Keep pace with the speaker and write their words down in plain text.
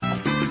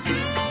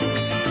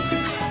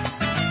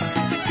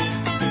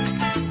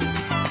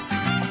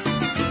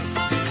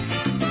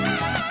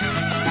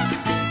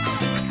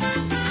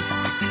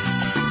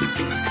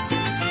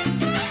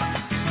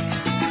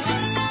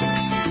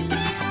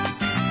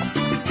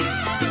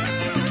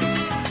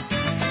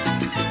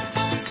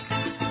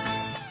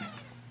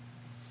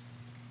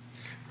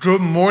Good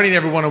morning,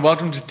 everyone, and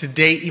welcome to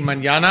Today y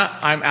Mañana.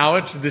 I'm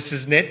Alex. This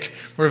is Nick.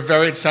 We're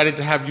very excited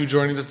to have you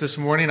joining us this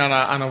morning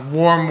on a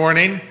warm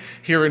morning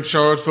here in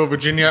Charlottesville,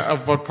 Virginia,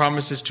 of what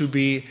promises to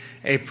be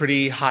a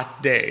pretty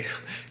hot day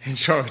in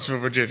Charlottesville,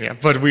 Virginia.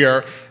 But we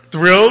are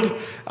thrilled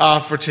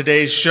for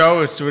today's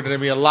show. It's going to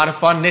be a lot of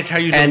fun. Nick, how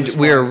you doing this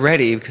morning? And we're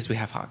ready because we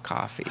have hot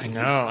coffee. I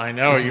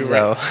know.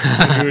 So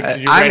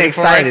you I'm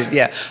excited.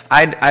 Yeah,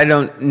 I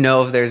don't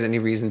know if there's any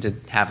reason to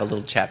have a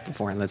little chat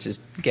before, and let's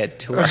just get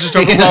to it.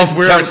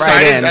 We're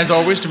excited, as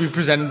always, to be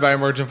presented by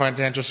Emergent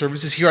Financial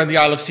Services here on the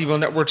Isle of CVille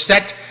Network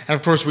set. And,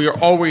 of course, we are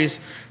always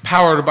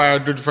powered by our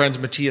good friends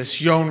Matthias,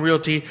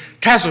 Realty,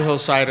 Castro,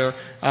 Cider,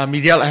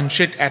 Miguel and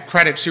Chit at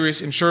Craddock,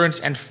 Serious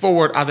Insurance, and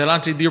Forward,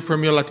 Adelante, the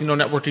premier Latino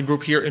networking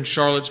group here in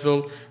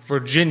Charlottesville,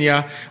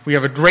 Virginia. We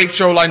have a great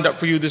show lined up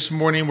for you this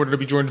morning. We're going to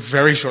be joined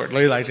very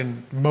shortly,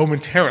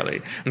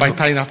 momentarily, by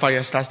Tayna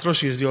Castro.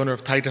 She is the owner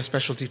of Taiga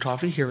Specialty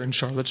Coffee here in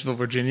Charlottesville,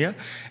 Virginia.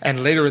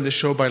 And later in the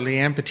show by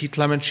Leanne, Pettit,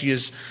 Clement. She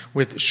is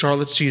with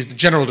She is the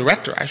general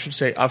director, I should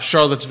say, of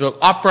Charlottesville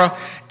Opera.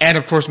 And,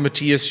 of course,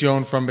 Matthias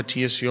from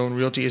Matthias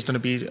Realty is going to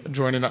be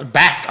joining us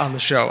back on the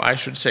show, I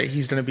should say.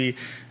 He's going to be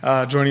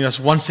joining us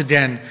once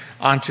again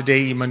on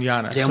Today y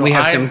Mañana. Yeah, and we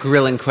have some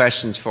grilling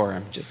questions for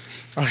him.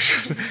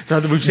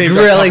 We've saved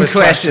grilling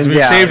questions.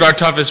 We've saved our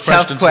toughest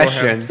Tough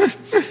questions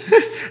for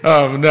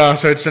him.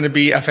 So it's going to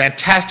be a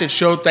fantastic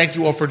show. Thank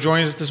you all for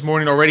joining us this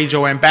morning. Already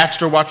Joanne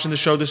Baxter watching the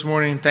show this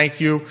morning. Thank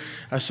you.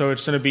 So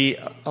it's going to be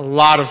a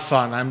lot of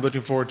fun. I'm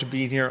looking forward to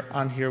being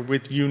here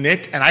with you,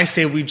 Nick. And I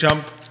say we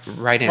jump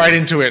right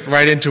into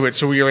it.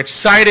 So we are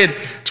excited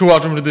to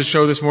welcome to the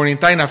show this morning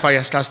Tayna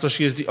Castro.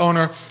 She is the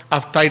owner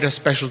of Taiga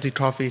Specialty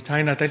Coffee.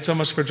 Tayna, thanks so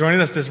much for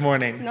joining us this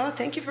morning. No,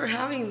 thank you for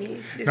having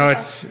me.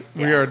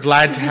 We are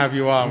glad to have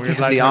you on.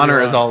 The honor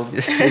is all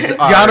ours. The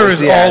honor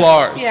is all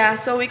ours. Yeah,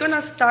 so we're going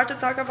to start to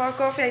talk about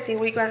coffee. I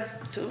think we're going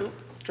to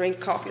drink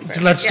coffee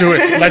first. Let's do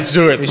it. Let's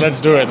do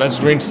it. Let's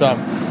drink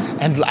some.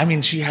 And I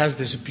mean, she has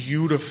this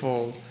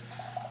beautiful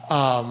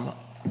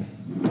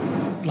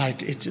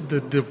it's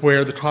the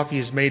where the coffee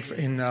is made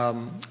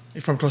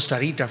from Costa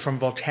Rica, from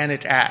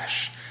volcanic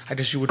ash. I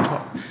guess you would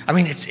call. I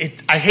mean,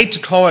 I hate to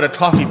call it a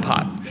coffee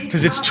pot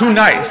because it's too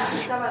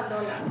nice.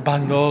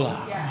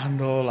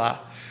 Bandola.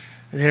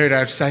 There it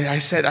is. I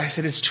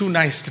said it's too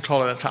nice to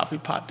call it a coffee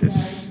pot.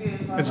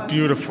 It's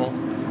beautiful.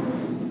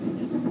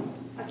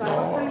 As I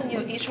was telling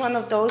you, each one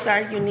of those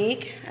are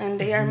unique and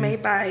they are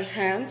made by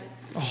hand.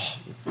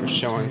 We're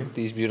showing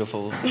these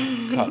beautiful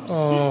cups.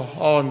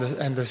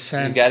 And the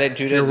scent. You got it,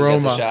 Judith? The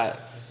aroma. You got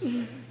the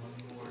shot.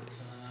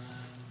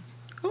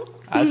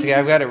 That's okay,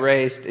 I've got it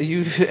raised. There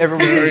you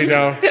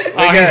go.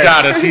 He's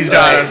got us. He's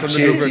got us.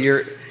 Cheers to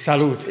your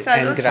salud.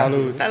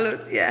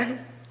 Salud, yeah.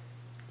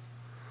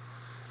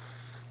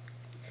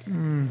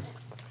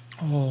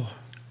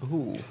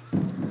 Ooh.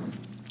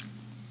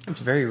 It's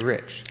very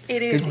rich.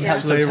 It is, yeah.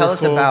 So tell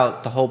us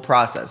about the whole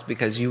process,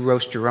 because you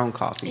roast your own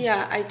coffee.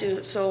 Yeah, I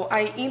do. So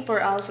I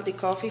import also the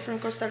coffee from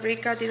Costa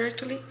Rica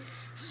directly.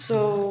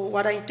 So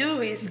what I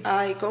do is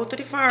I go to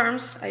the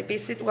farms. I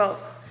visit,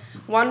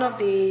 one of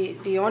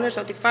the owners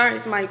of the farm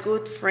is my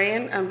good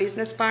friend and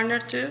business partner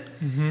too.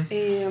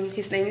 Mm-hmm.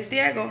 His name is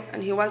Diego,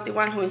 and he was the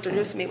one who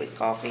introduced me with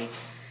coffee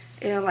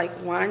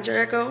 1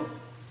 year ago.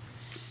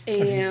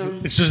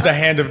 It's just the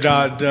hand of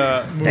God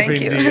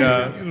moving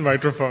the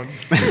microphone.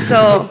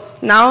 So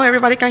now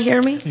everybody can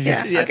hear me?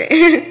 Yes. Yeah.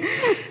 Okay.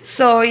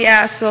 So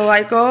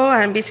I go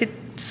and visit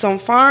some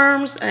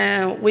farms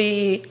and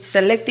we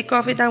select the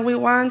coffee that we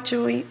want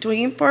to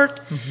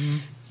import. Mm-hmm.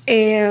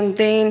 And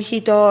then he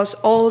does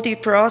all the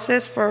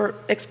process for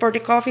export the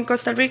coffee in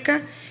Costa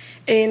Rica.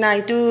 And I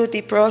do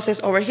the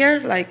process over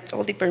here, like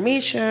all the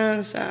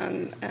permissions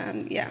and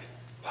yeah.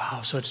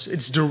 Wow, so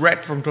it's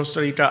direct from Costa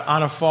Rica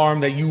on a farm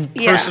that you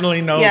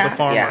personally know the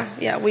farmer.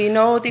 Yeah, we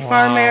know the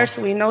farmers,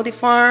 we know the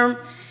farm.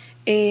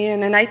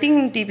 And I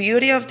think the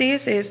beauty of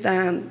this is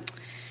that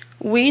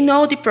we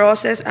know the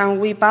process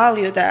and we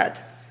value that.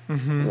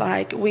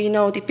 Mm-hmm. We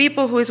know the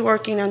people who is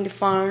working on the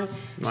farm.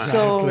 Exactly.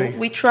 So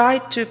we try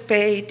to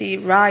pay the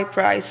right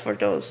price for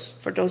those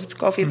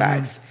coffee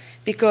bags.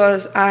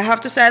 Because I have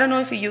to say, I don't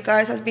know if you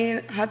guys have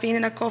been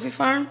in a coffee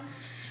farm.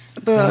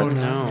 But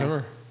no,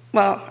 never.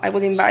 Well, I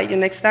will invite you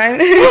next time.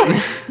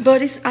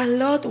 But it's a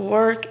lot of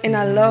work and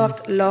a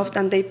lot of love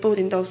that they put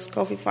in those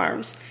coffee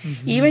farms.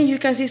 Mm-hmm. Even you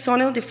can see some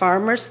of the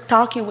farmers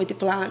talking with the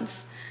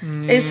plants.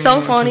 It's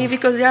so funny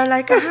because they are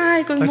like,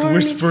 hi, good morning.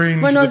 Whispering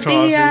Buenos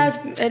dias,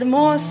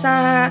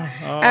 hermosa.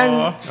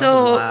 And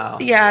so,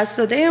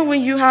 so then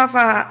when you have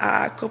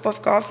a cup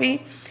of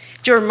coffee,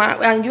 your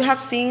mind, and you have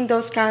seen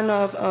those kind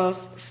of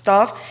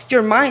stuff,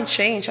 your mind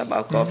change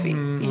about coffee.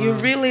 Mm-hmm. You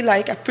really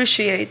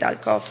appreciate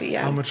that coffee.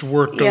 How much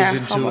work goes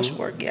into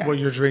what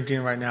you're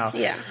drinking right now.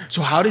 Yeah.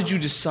 So how did you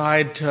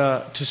decide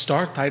to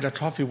start Taiga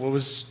Coffee?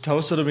 Tell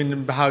us a little bit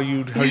about how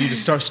you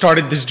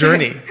started this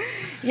journey.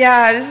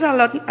 Yeah, this is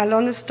a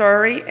long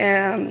story.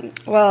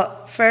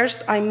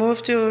 First I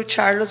moved to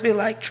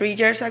Charlottesville 3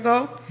 years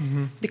ago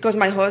because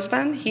my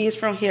husband, he is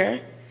from here.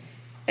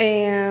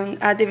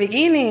 And at the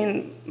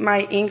beginning,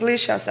 my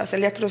English, as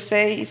Celia Cruz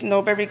say, is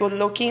not very good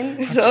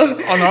looking. So,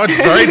 no, it's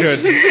very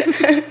good.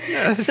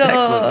 So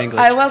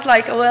I was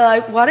like,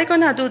 well, what am I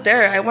going to do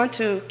there? I want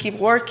to keep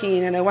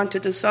working and I want to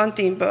do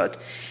something. But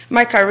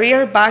my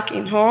career back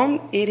in home,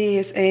 it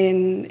is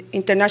in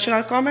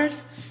international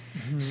commerce.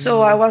 Mm-hmm.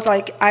 So I was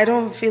like, I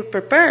don't feel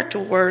prepared to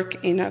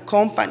work in a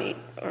company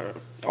or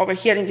over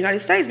here in the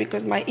United States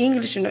because my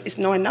English is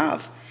not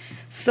enough.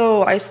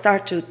 So I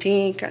start to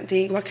think,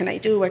 what can I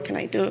do?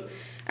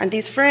 And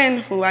this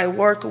friend who I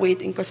work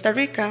with in Costa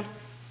Rica,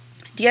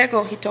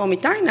 Diego, he told me,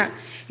 Tayna,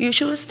 you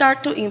should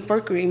start to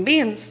import green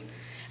beans.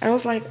 And I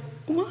was like,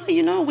 well,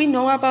 we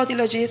know about the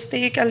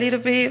logistic a little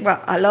bit,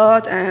 well, a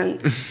lot.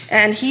 And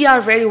he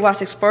already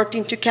was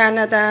exporting to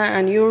Canada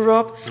and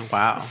Europe.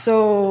 Wow.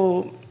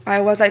 So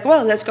I was like,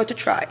 well, let's go to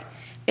try.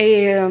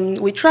 And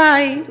we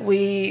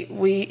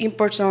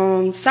import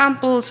some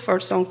samples for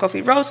some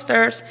coffee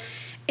roasters.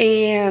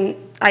 And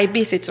I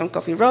visit some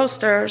coffee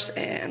roasters,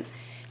 and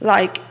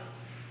like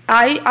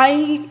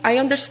I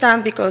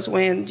understand because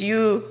when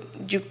you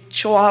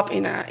show up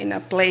in a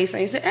place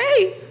and you say,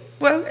 hey,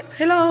 well,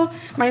 hello,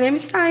 my name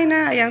is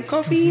Tayna, I am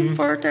coffee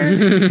importer,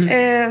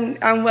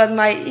 and with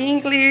my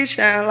English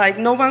and like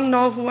no one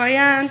knows who I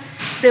am,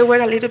 they were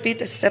a little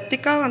bit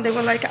skeptical and they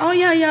were like, oh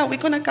yeah, we're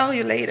gonna call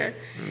you later,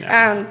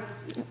 and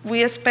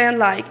we spent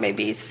like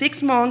maybe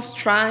 6 months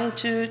trying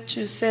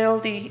to sell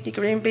the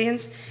green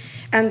beans.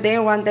 And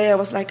then one day I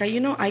was like, I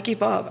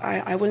give up.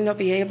 I will not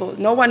be able.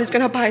 No one is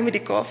going to buy me the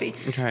coffee.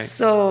 Okay.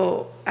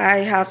 So I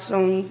have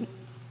some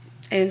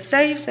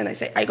saves, and I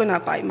say, I'm going to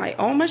buy my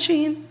own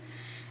machine,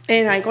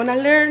 and I'm going to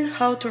learn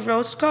how to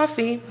roast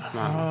coffee,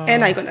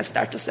 and I'm going to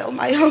start to sell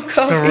my own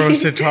coffee. The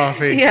roasted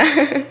coffee.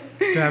 Yeah.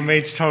 That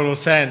makes total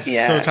sense.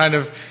 Yeah. So kind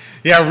of,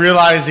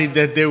 realizing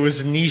that there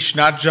was a niche,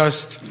 not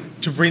just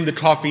to bring the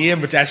coffee in,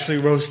 but to actually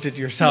roast it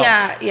yourself.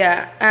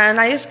 Yeah. And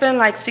I spent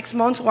like 6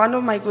 months. One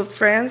of my good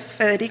friends,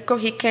 Federico,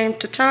 he came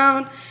to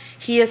town.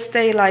 He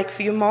stayed like a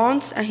few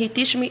months, and he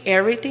teach me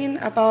everything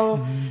about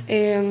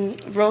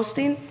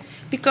roasting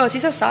because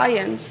it's a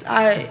science.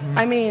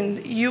 I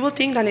mean, you will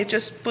think that it's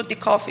just put the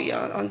coffee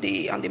on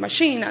the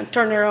machine and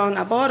turn it on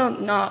a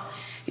button. No.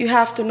 You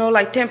have to know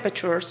like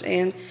temperatures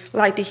and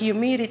like the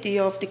humidity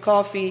of the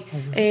coffee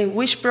and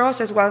which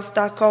process was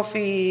that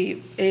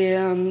coffee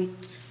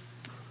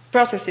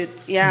processed.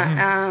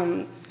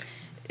 Yeah.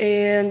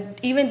 And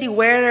even the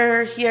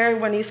weather here,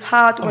 when it's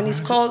hot, when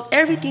it's cold,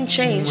 everything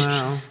changed.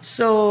 Wow.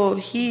 So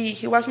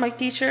he was my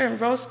teacher in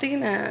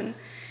roasting, and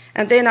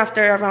then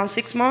after around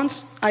 6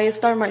 months, I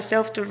started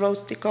myself to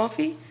roast the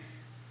coffee.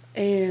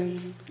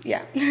 And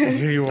yeah.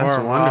 Here you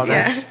are. Wow,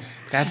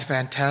 that's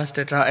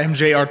fantastic.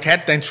 MJ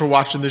Arquette, thanks for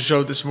watching the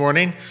show this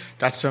morning.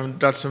 Got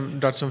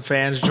some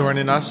fans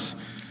joining us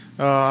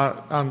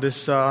on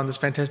this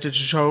fantastic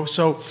show.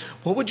 So,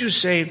 what would you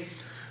say?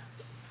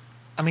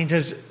 I mean,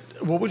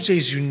 what would you say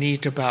is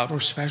unique about or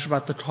special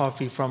about the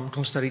coffee from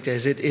Costa Rica?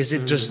 Is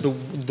it just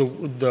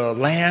the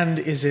land?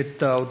 Is it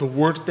the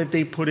work that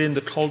they put in, the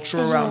culture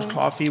around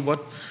coffee?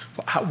 What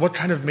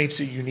kind of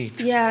makes it unique?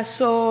 Yeah,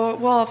 so,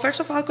 well,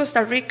 first of all,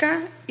 Costa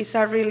Rica is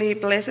a really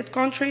blessed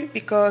country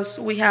because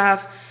we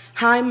have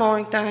high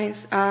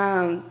mountains.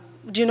 The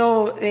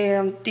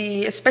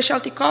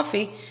specialty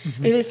coffee,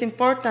 it is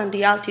important,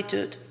 the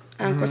altitude.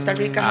 And Costa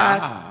Rica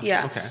has,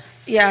 Okay.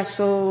 Yeah,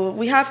 so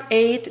we have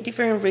 8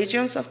 different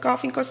regions of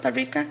coffee in Costa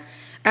Rica,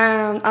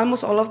 and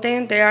almost all of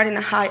them, they are in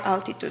a high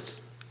altitude.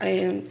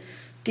 And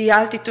the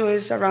altitude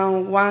is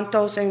around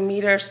 1,000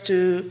 meters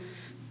to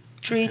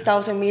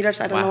 3,000 meters.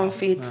 I don't know in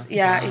feet.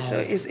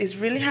 It's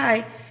really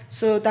high.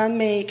 So that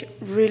make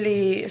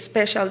really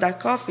special that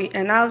coffee.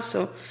 And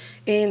also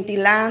in the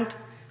land,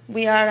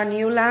 we are a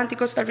new land in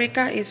Costa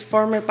Rica. It's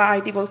formed by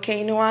the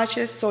volcano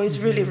ashes, so it's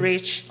really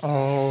rich.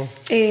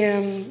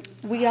 And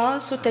we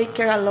also take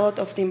care a lot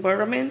of the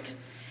environment.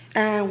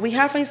 And we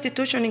have an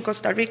institution in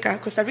Costa Rica.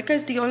 Costa Rica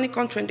is the only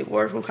country in the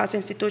world who has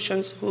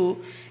institutions who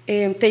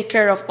take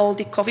care of all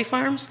the coffee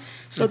farms.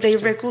 So they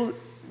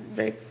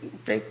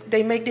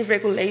make the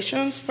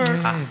regulations for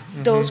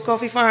those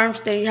coffee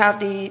farms. They have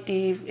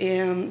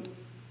the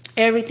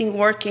everything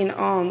working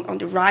on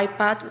the right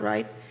path,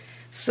 right?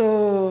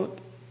 So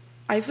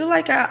I feel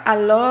like a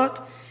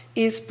lot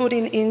is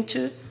putting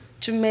into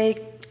to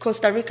make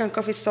Costa Rican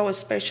coffee so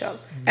special,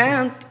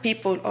 and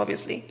people,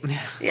 obviously.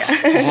 Yeah.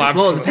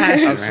 Well, the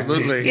passion,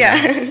 absolutely.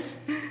 Yeah.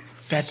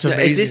 That's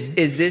amazing.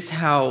 Is this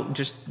how?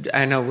 Just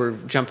I know we're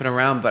jumping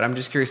around, but I'm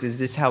just curious. Is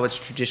this how it's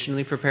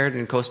traditionally prepared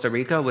in Costa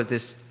Rica with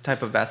this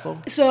type of vessel?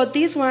 So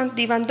this one,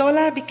 the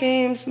bandola,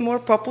 became more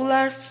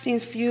popular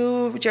since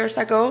few years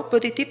ago.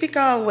 But the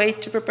typical way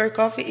to prepare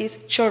coffee is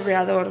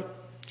chorreador.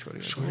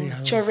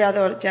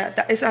 Chorreador. Yeah,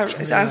 that is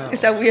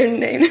it's a weird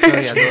name.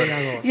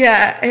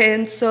 Yeah,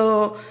 and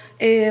so.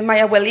 My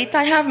abuelita,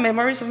 I have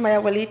memories of my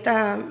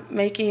abuelita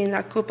making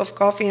a cup of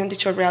coffee on the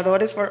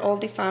chorreadores for all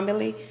the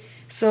family.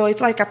 So it's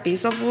like a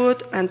piece of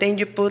wood, and then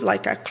you put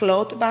like a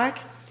cloth bag,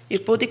 You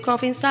put the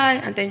coffee inside,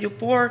 and then you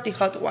pour the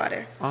hot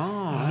water. Oh,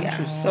 Yeah.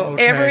 interesting. So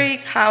every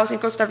house in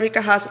Costa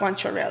Rica has one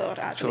chorreador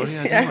at least.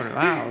 Chorreador.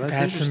 Wow, that's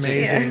interesting.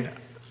 amazing.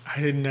 Yeah. I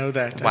didn't know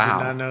that. Wow. I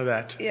did not know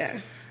that. Yeah.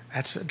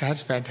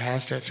 That's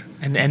fantastic.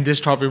 And this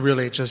coffee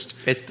really just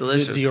It's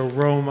delicious. The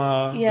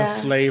aroma, Yeah.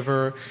 the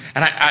flavor,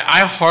 and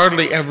I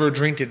hardly ever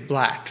drink it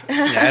black.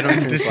 Yeah, I don't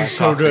drink This black is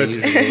so coffee good.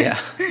 usually, yeah.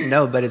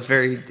 No, but it's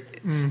very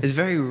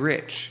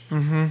rich.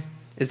 Mm-hmm.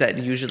 Is that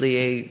usually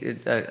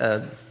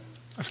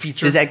A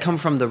feature. does that come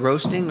from the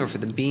roasting or for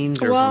the beans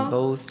or Well, from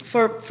both?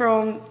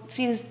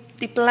 Since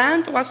the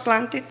plant was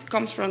planted,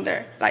 comes from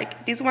there. Like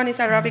this one is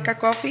Arabica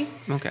coffee.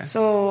 Okay.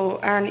 So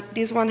and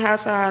this one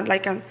has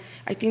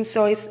I think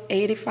so it's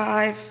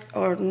 85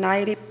 or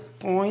 90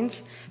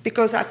 points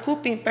because a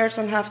cupping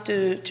person have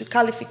to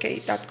qualify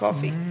that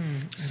coffee.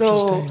 So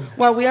interesting.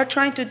 what we are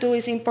trying to do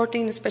is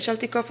importing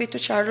specialty coffee to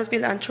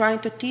Charlottesville and trying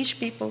to teach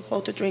people how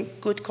to drink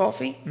good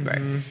coffee.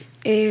 Right.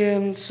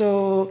 So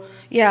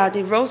yeah,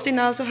 the roasting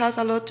also has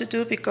a lot to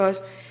do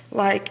because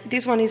like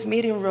this one is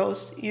medium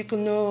roast. You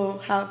can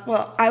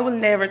I will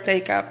never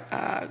take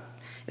a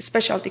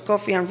specialty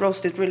coffee and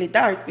roast it really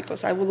dark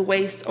because I will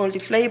waste all the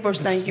flavors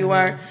that you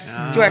are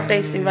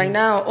tasting right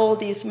now, all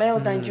the smell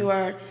that you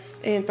are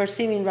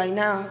perceiving right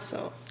now.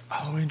 So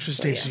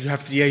Interesting. So,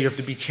 So you have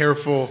to be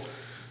careful.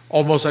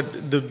 Almost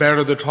the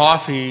better the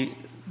coffee,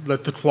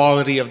 the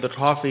quality of the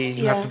coffee,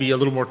 you have to be a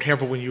little more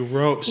careful when you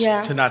roast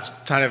to not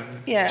kind of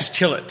just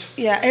kill it.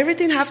 Yeah,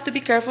 everything have to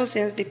be careful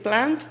since the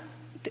plant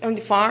on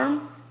the farm,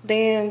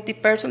 then the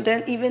person,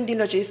 then even the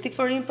logistic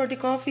for import the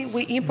coffee.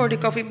 We import the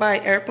coffee by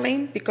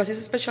airplane because it's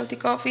a specialty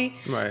coffee,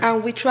 Right.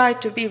 and we try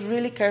to be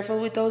really careful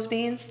with those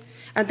beans.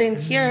 And then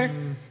here,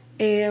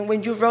 when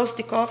you roast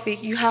the coffee,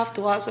 you have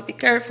to also be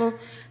careful.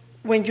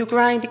 When you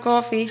grind the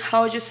coffee,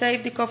 how you save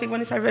the coffee when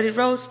it's already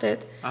roasted.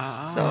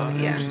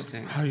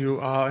 Interesting.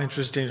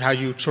 How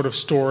you sort of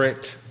store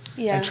it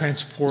and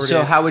transport it.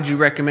 So how would you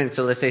recommend,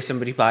 so let's say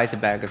somebody buys a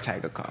bag of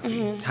Taiga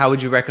coffee. How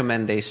would you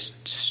recommend they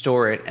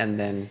store it and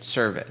then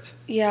serve it?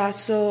 Yeah,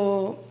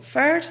 so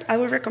first I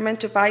would recommend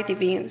to buy the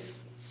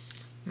beans.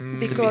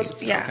 Because,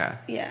 beans,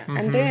 okay.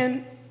 And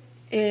then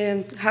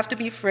have to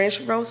be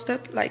fresh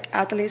roasted, like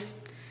at least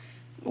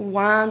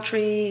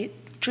 3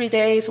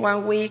 days,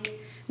 1 week,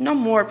 no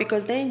more,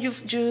 because then you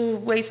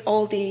waste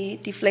all the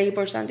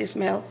flavors and the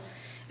smell.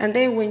 And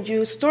then when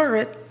you store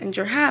it in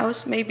your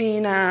house, maybe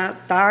in a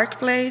dark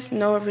place,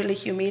 not really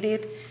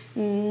humid,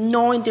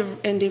 no in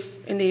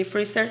the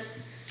freezer.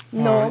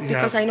 No,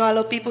 because I know a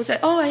lot of people say,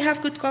 "Oh, I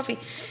have good coffee."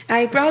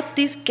 I brought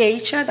this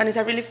Geisha, that is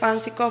a really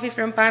fancy coffee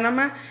from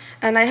Panama,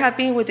 and I have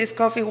been with this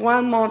coffee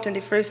 1 month in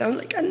the freezer. I'm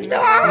like,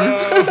 no.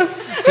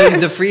 So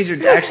the freezer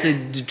actually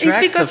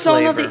detracts It's because the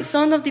flavor.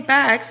 some of the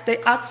bags they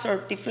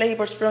absorb the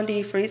flavors from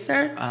the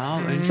freezer.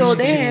 Oh, so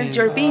then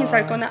your beans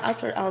are gonna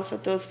absorb also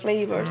those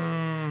flavors.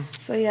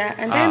 So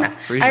and then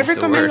I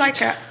recommend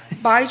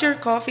buy your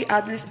coffee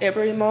at least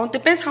every month.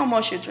 Depends how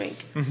much you drink,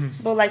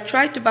 but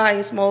try to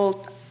buy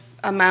small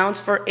amounts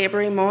for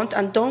every month,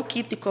 and don't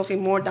keep the coffee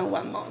more than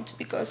 1 month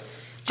because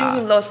you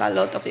will lose a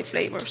lot of the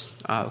flavors.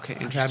 Okay,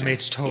 interesting. That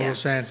makes total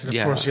sense. And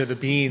of course, you have the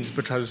beans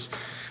because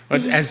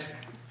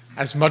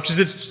as much as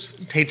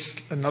it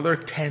takes another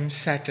 10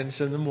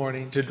 seconds in the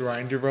morning to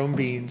grind your own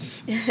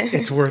beans,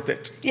 it's worth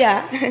it.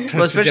 Yeah.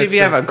 Well, especially if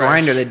you have a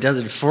grinder that does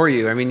it for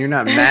you. I mean, you're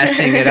not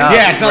mashing it up.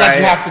 It's not like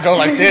you have to go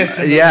like this.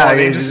 In the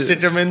morning, just stick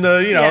them in the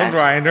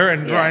grinder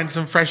and grind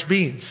some fresh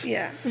beans.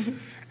 Yeah.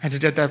 And to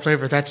get that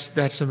flavor,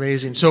 that's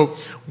amazing. So,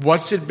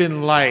 what's it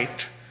been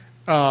like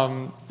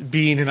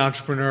being an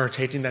entrepreneur,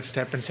 taking that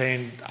step and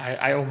saying,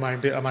 "I own my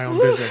own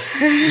business"?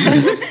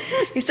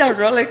 It's a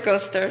roller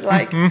coaster.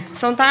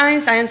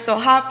 Sometimes I am so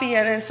happy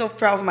and I'm so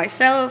proud of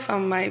myself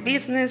and my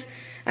business,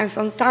 and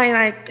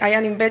sometimes I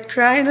am in bed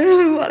crying,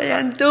 "What I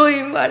am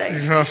doing?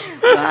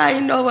 Why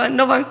no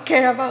one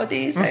care about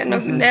this?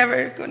 I'm never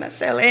gonna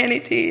sell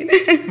anything."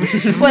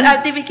 But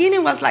at the beginning,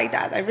 it was like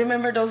that. I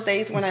remember those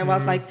days when I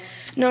was like,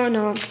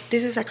 No,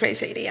 this is a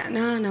crazy idea.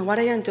 No, what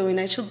I am doing,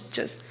 I should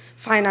just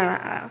find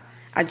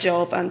a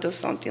job and do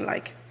something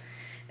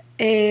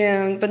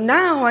but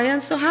now I am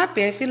so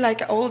happy. I feel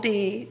like all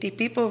the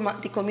people,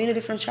 the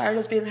community from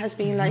Charlottesville has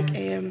been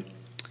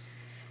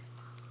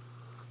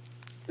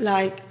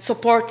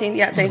supporting.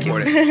 Yeah, thank you.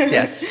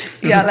 Yes.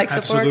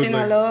 Supporting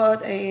a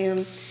lot.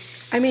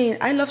 I mean,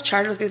 I love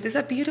Charlottesville. There's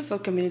a beautiful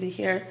community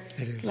here.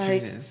 It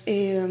is.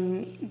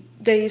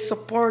 They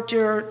support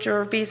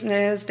your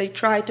business. They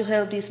try to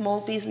help the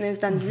small business.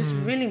 That is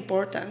really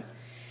important.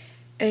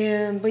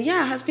 But it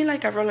has been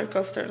like a roller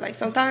coaster.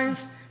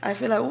 Sometimes I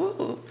feel like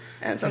woo,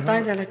 and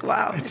sometimes I'm like,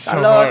 wow, it's so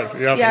a lot.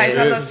 hard. Yep, Yeah, it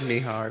it's is. a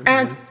lot. Hard.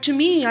 And to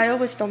me, I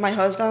always tell my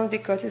husband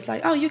because it's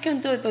like, oh, you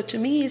can do it. But to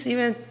me, it's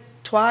even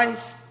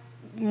twice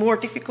more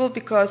difficult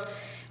because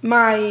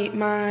my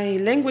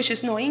language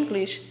is no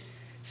English.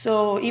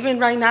 So even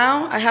right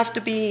now, I have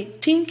to be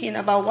thinking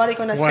about what I'm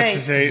gonna say. What to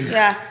say?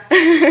 Yeah.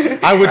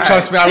 I would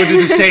trust me. I would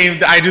do the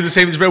same. I do the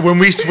same. When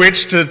we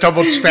switch to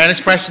double Spanish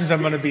questions,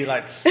 I'm going to be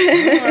like, all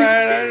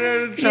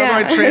right, how do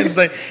I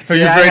translate? So I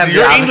have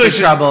your the English is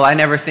trouble. I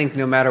never think,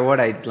 no matter what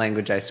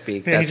language I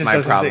speak. Yeah, he That's just my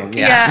doesn't problem. think.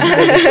 Yeah,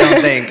 I just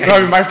don't think. No,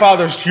 I mean, my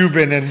father's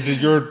Cuban, and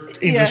your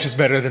English is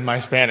better than my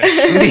Spanish.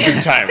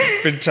 Big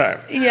time.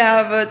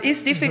 Yeah, but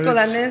it's difficult.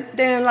 And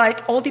then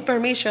like all the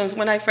permissions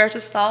when I first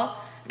installed,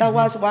 that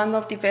was one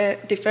of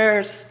the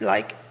first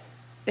like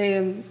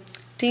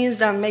things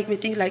that make me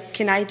think like,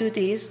 can I do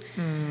this?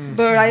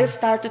 But I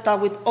started to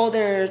talk with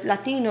other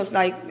Latinos,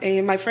 like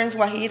my friends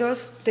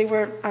Guajiros. They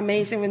were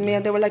amazing with me,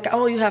 and they were like,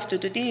 oh, you have to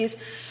do this,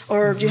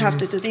 or you have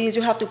to do this,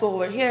 you have to go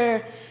over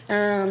here,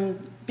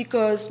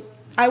 because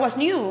I was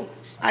new,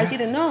 I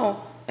didn't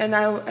know.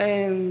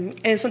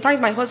 And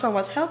sometimes my husband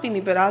was helping me,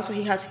 but also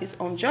he has his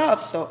own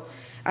job, so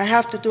I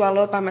have to do a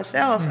lot by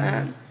myself.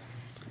 And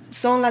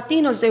some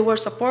Latinos, they were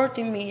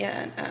supporting me.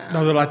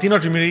 No, the Latino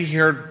community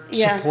here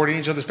supporting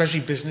each other,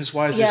 especially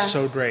business-wise, is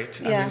so great.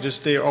 I mean,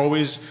 just they're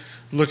always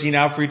looking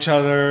out for each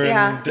other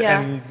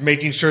and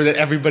making sure that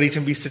everybody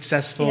can be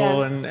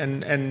successful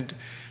and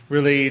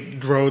really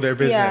grow their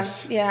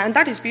business. Yeah, and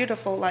that is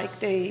beautiful. Like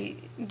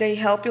they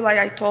help you, like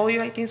I told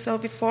you, I think so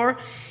before.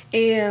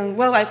 And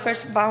well, I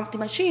first bought the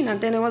machine, and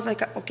then it was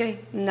like, okay,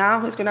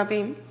 now it's gonna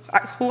be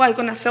who I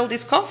gonna sell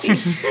this coffee.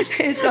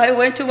 And so I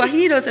went to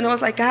Guajiros, and I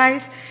was like,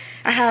 guys,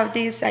 I have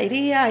this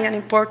idea. I am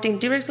importing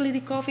directly the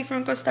coffee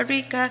from Costa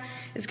Rica.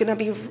 It's gonna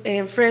be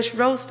fresh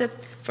roasted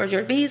for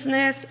your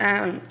business.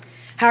 And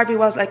Harvey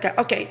was like,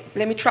 okay,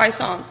 let me try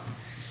some.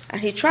 And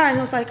he tried, and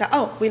I was like,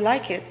 oh, we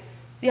like it.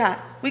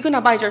 Yeah, we're going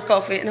to buy your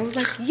coffee. And I was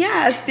like,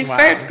 yes, the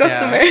first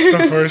customer.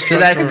 The first so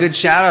that's a good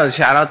shout out.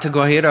 Shout out to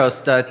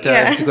Guajiros,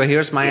 to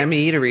Guajiros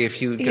Miami Eatery.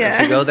 If you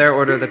go there,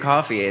 order the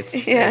the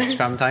it's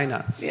from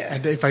Tayna. Yeah.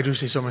 And if I do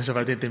say so myself,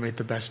 I think they make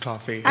the best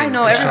coffee. I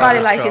know, everybody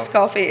likes his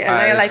coffee. And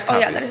they're like, oh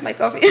yeah, that is my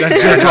coffee.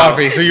 That's your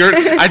coffee. So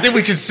I think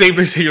we should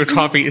safely say your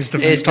coffee is the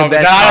best coffee.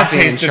 It's the best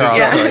coffee in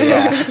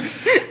Charlottesville,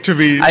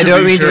 I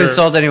don't mean to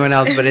insult anyone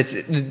else, but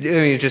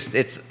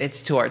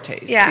it's to our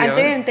taste. Yeah, and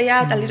then they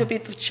add a little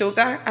bit of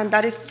sugar, and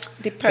that is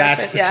the perfect.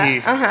 That's the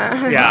key.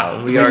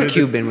 Yeah, we are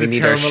Cuban. We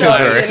need our sugar.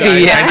 I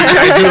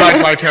do like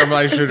my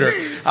caramelized sugar.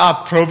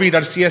 Provi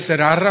Garcia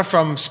Serrara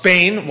from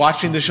Spain,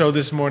 watching the show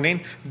this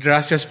morning.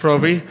 Gracias,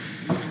 Provi,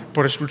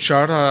 por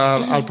escuchar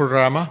al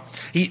programa.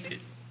 Y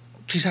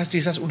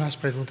quizás unas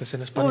preguntas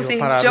en español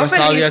para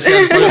nuestra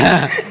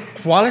audiencia.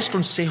 ¿Cuáles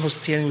consejos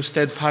tiene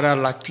usted para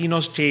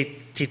latinos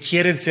que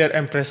quieren ser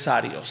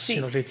empresarios,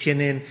 sino que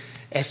tienen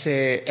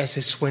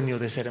ese sueño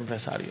de ser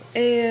empresario?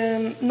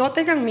 No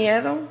tengan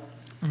miedo.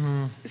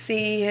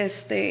 Sí,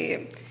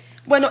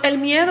 bueno, el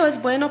miedo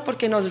es bueno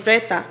porque nos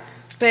reta,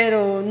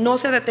 pero no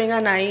se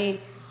detengan ahí.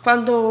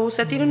 Cuando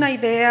usted tiene una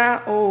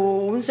idea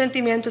o un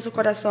sentimiento en su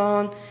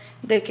corazón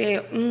de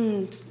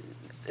que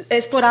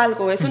es por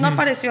algo, eso no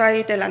apareció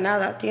ahí de la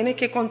nada, tiene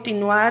que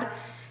continuar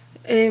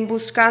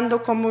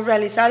buscando cómo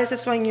realizar ese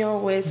sueño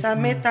o esa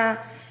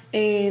meta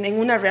en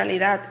una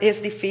realidad.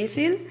 Es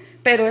difícil,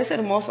 pero es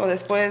hermoso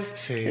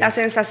después. La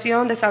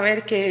sensación de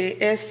saber que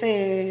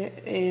ese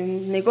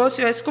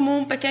negocio es como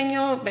un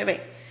pequeño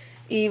bebé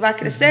y va a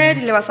crecer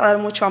y le vas a dar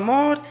mucho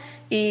amor,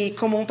 y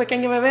como un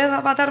pequeño bebé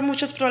va a dar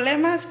muchos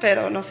problemas,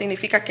 pero no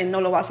significa que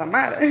no lo vas a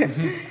amar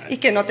y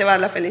que no te va a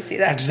dar la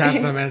felicidad.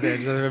 Exactamente,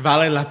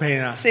 vale la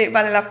pena. Sí,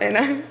 vale la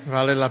pena.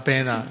 Vale la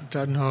pena.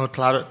 No,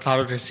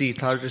 claro que sí,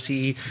 claro que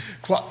sí.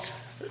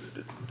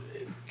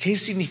 ¿Qué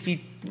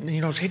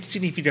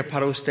significa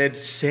para usted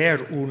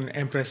ser un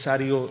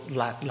empresario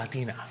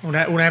latina?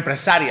 Una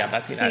empresaria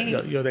latina.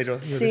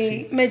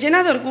 Sí, me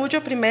llena de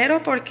orgullo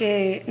primero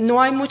porque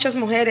no hay muchas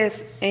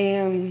mujeres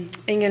en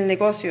el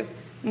negocio.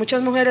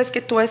 Muchas mujeres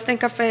que tuesten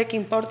café, que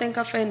importen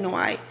café, no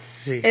hay.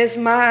 Es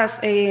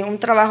más un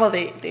trabajo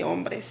de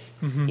hombres.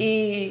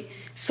 Y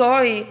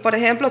por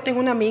ejemplo, tengo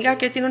una amiga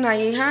que tiene una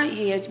hija,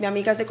 y mi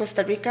amiga es de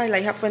Costa Rica, y la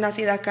hija fue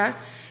nacida acá.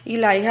 Y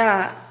la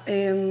hija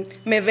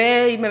me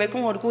ve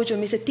con orgullo y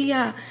me dice,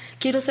 tía,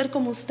 quiero ser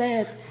como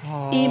usted.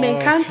 Y me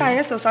encanta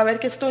eso, saber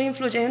que estoy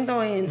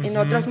influyendo en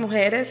otras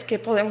mujeres, que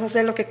podemos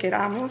hacer lo que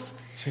queramos.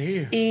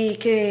 Y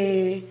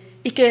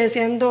que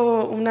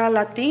siendo una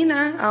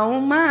latina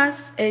aún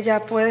más,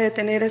 ella puede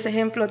tener ese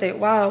ejemplo de,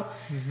 wow,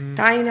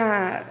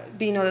 Tayna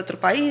vino de otro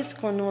país,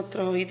 con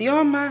otro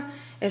idioma,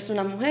 es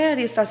una mujer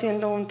y está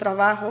haciendo un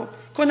trabajo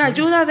con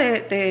ayuda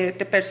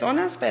de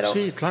personas, pero...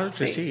 Sí, claro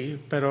que sí.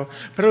 Pero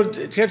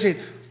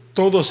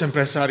todos los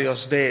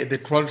empresarios de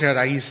cualquier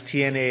raíz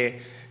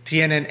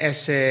tienen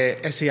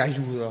ese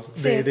ayuda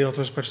de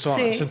otras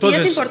personas. Entonces,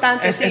 y es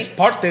importante. Es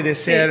parte de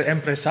ser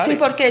empresario. Sí,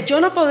 porque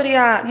yo no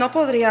podría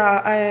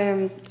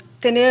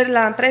tener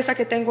la empresa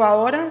que tengo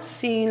ahora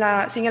sin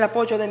el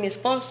apoyo de mi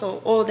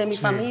esposo o de mi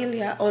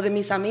familia o de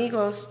mis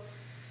amigos.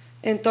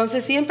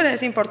 Entonces siempre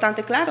es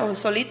importante, claro,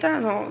 solita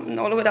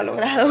no lo hubiera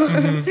logrado.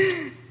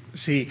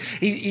 Sí,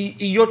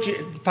 y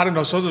para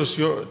nosotros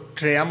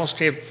creemos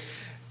que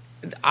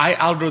hay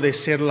algo de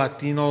ser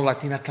latino,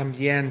 latina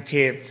también,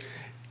 que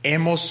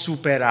hemos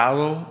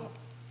superado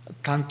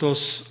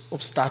tantos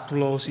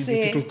obstáculos y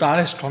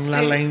dificultades con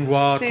la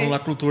lengua, con la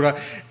cultura,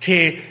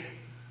 que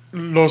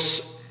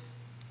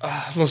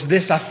los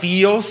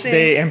desafíos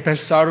de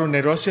empezar un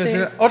negocio,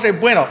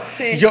 bueno,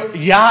 yo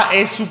ya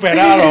he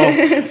superado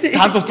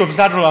tantos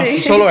obstáculos,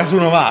 solo es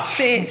uno más.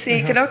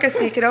 Sí, creo que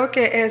sí, creo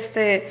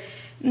que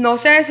no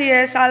sé si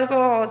es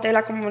algo de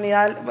la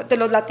comunidad, de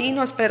los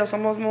latinos, pero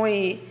somos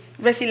muy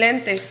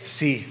resilientes.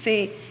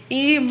 Sí.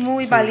 Y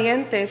muy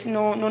valientes,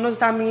 no nos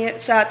da miedo,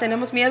 o sea,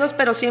 tenemos miedos,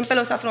 pero siempre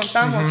los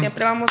afrontamos,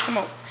 siempre vamos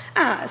como,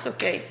 es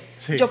okay,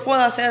 yo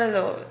puedo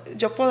hacerlo,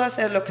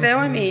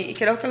 creo en mí y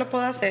creo que lo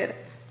puedo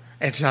hacer.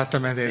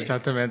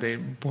 Exactamente.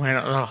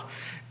 Bueno,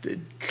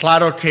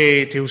 claro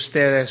que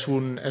usted es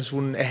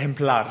un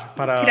ejemplar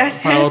para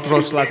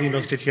otros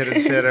latinos que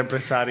quieren ser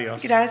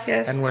empresarios.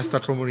 Gracias. En nuestra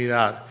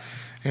comunidad.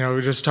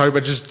 We just talk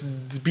about just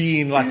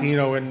being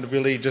Latino and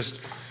really just,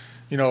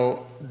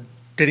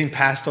 getting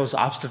past those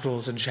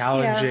obstacles and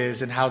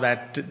challenges and how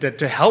that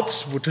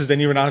helps, because then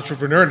you're an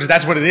entrepreneur, because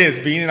that's what it is.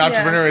 Being an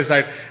entrepreneur is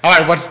like, all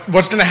right,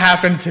 what's going to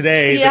happen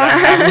today that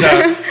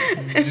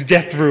I have to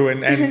get through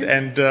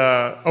and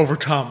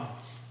overcome?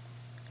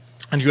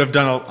 And you have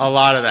done a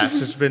lot of that,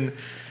 so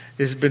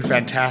it's been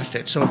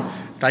fantastic. So,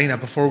 Tayna,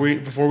 before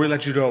we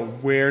let you go,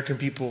 where can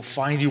people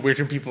find you? Where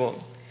can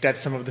people get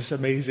some of this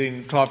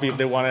amazing coffee if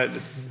they want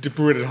to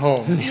brew it at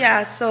home?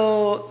 Yeah,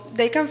 so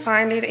they can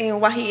find it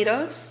in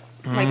Guajiros,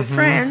 my good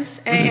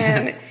friends,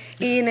 and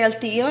in El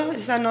Tío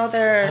is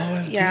another.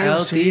 El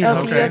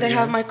Tío, they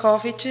have my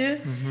coffee too.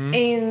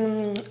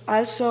 And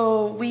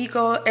also we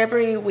go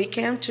every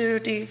weekend to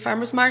the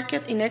farmers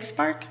market in X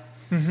Park.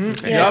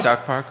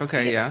 Dock Park,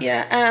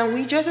 Yeah, and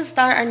we just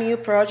start a new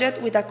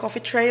project with a coffee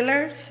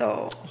trailer,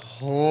 so.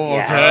 Okay.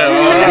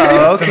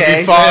 It's gonna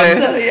be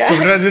fun.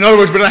 So, in other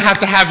words, we're gonna have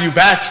to have you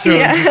back soon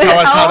to tell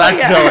us how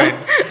that's going.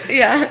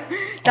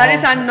 That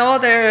is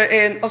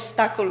another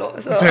obstacle.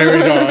 So. There we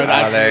go.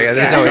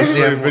 There's always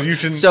but you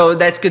can. So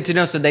that's good to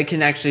know. So they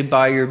can actually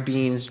buy your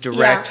beans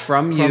direct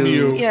from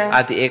you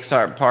at the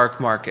Ixart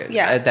Park Market.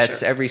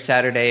 That's every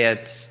Saturday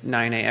at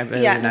 9 a.m.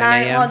 9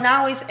 a.m. Well,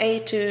 now it's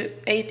 8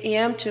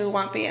 a.m. to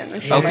 1 p.m.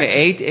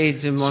 Okay,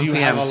 8 to 1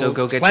 p.m. So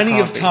go get plenty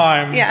your of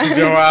time to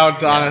go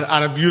out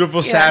on a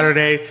beautiful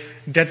Saturday.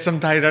 Get some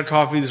Taiga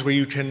coffee. This way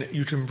you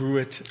can brew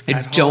it at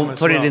home. Don't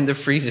put it in the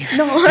freezer.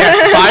 No.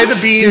 Yes, buy the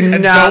beans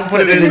and don't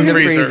put it in the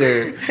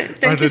freezer.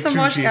 Thank you so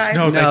much, guys.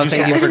 No,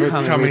 thank you for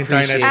coming,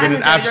 Tayna. It's been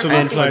an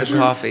absolute pleasure. For the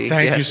coffee.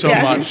 Thank you so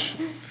much.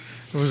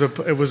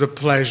 It was a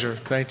pleasure.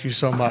 Thank you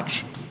so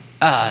much.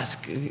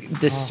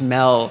 The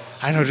smell.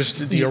 I know,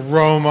 just the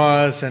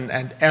aromas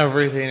and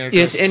everything.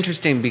 It's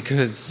interesting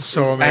because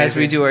so amazing. As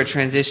we do our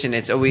transition,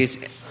 it's always.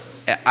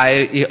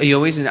 I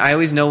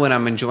always know when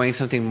I'm enjoying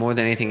something more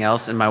than anything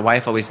else, and my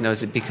wife always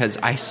knows it because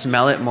I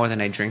smell it more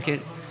than I drink it.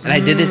 And I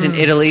did this in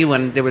Italy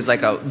when there was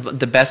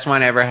the best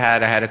wine I ever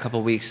had. I had a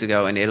couple weeks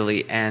ago in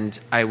Italy, and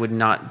I would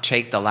not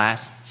take the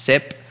last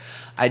sip.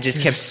 I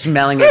just kept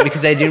smelling it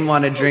because I didn't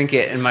want to drink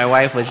it, and my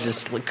wife was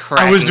just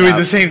cracking I was doing up.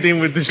 the same thing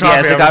with this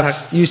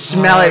coffee. You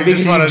smell it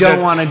because you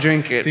don't want to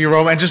drink it. The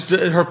aroma and just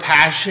her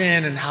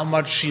passion and how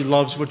much she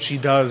loves what she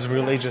does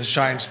really just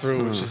shines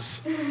through, which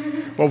is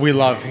what we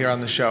love here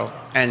on the show.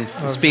 And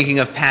speaking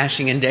of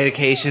passion and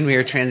dedication, we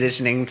are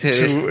transitioning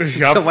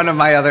to one of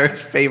my other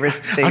favorite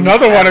things.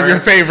 Another one of your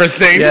favorite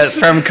things. Yes,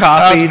 from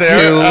coffee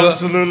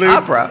to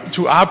opera.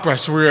 To opera.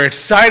 So we're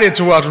excited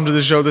to welcome to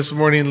the show this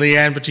morning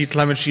Leanne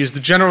Clement. She is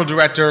the General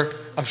Director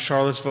of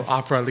Charlottesville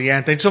Opera.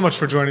 Leanne, thanks so much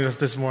for joining us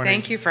this morning.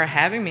 Thank you for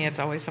having me. It's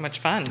always so much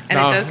fun. And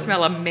it does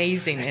smell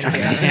amazing in here.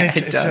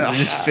 It does.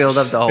 You just filled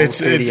up the whole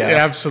studio.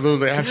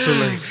 Absolutely.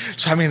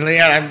 So,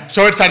 Leanne, I'm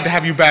so excited to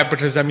have you back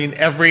because,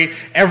 every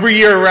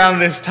year around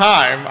this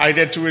time, I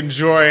get to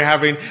enjoy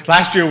having,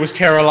 last year was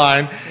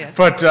Caroline,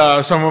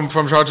 but someone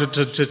from Charlotte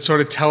to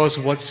sort of tell us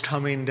what's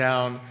coming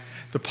down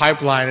the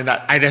pipeline. And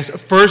I guess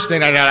first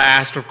thing I got to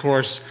ask, of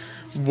course,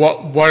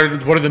 what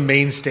are the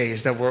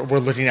mainstays that we're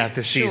looking at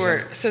this season?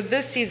 Sure. So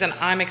this season,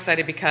 I'm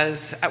excited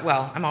because,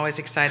 I'm always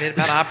excited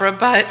about opera,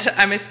 but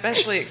I'm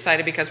especially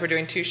excited because we're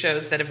doing two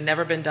shows that have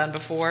never been done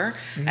before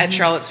at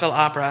Charlottesville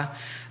Opera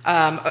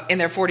in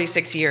their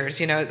 46 years,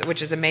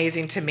 which is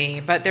amazing to me.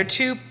 But they're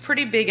two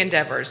pretty big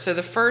endeavors. So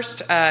the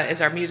first is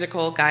our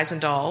musical Guys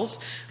and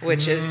Dolls,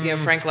 which is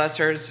Frank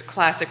Lesser's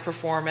classic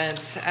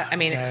performance.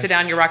 Sit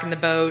Down, You're Rocking the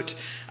Boat.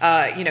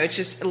 It's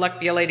just Luck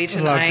Be a Lady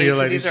Tonight.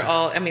 So these are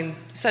all,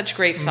 such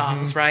great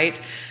songs, right?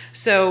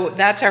 So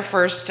that's our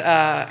first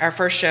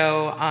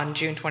show on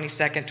June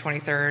 22nd,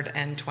 23rd,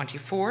 and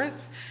 24th.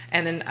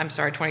 And then,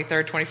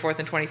 23rd, 24th,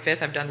 and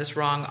 25th. I've done this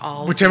wrong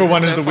all Whichever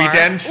one is so the far.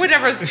 weekend.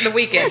 Whichever's the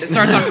weekend. It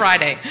starts on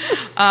Friday.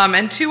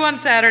 And 2 on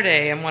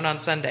Saturday and 1 on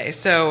Sunday.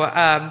 So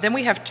then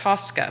we have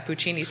Tosca,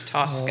 Puccini's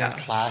Tosca.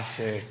 Oh,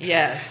 classic.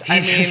 Yes. I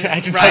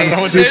can tell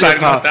someone's excited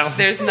about that one.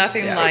 There's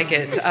nothing like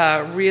it,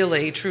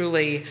 really,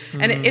 truly.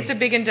 And it's a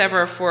big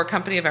endeavor for a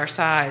company of our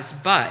size,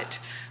 but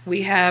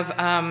We have,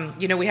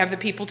 we have the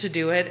people to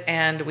do it,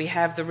 and we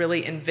have the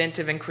really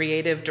inventive and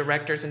creative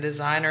directors and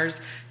designers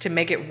to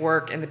make it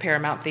work in the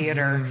Paramount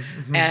Theater.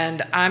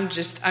 And I'm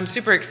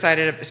super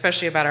excited,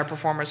 especially about our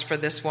performers for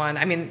this one.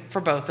 I mean,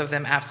 for both of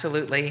them,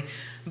 absolutely.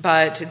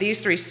 But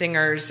these three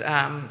singers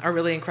are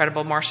really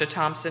incredible. Marcia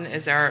Thompson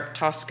is our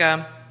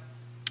Tosca,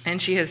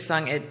 and she has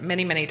sung it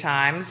many, many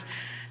times.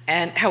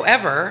 And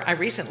however, I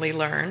recently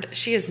learned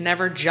she has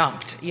never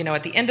jumped.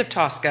 At the end of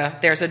Tosca,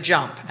 there's a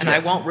jump, and I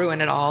won't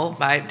ruin it all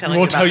by telling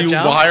you about the jump. Won't tell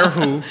you why or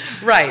who.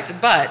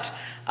 Right, but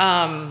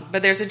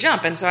there's a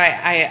jump, and so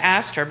I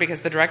asked her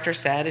because the director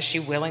said, "Is she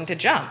willing to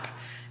jump?"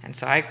 And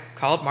so I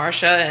called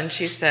Marcia, and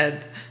she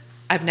said,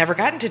 "I've never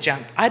gotten to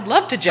jump. I'd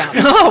love to jump."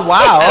 Oh,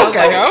 wow. I was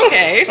like,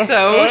 okay,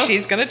 so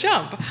she's going to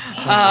jump.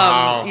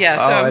 Wow.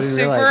 So I'm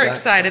super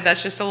excited.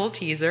 That's just a little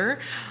teaser.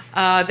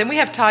 Then we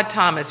have Todd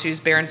Thomas, who's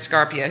Baron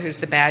Scarpia, who's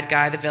the bad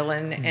guy, the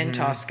villain in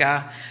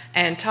Tosca.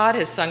 And Todd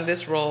has sung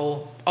this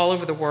role all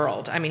over the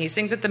world. I mean, he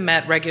sings at the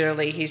Met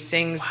regularly. He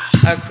sings,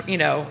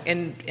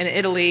 in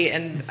Italy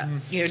and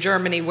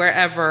Germany,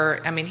 wherever.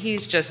 I mean,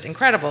 he's just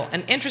incredible.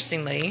 And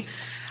interestingly,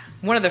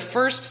 one of the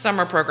first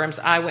summer programs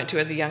I went to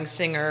as a young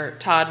singer,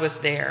 Todd was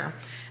there.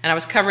 And I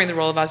was covering the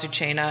role of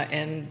Azucena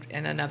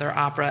in another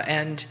opera.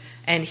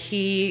 And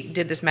he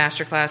did this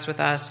masterclass with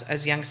us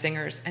as young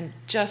singers, and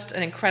just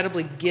an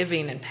incredibly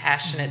giving and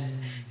passionate,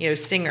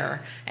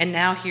 singer. And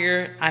now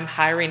here I'm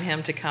hiring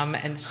him to come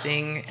and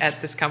sing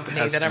at this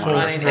company that I'm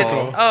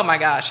running. Oh my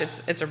gosh,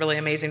 it's a really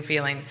amazing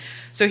feeling.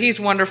 So he's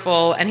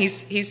wonderful, and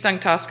he's sung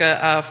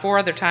Tosca 4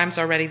 other times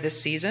already this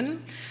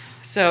season.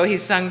 So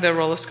he's sung the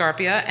role of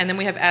Scarpia. And then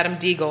we have Adam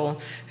Deagle,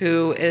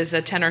 who is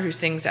a tenor who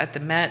sings at the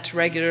Met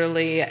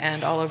regularly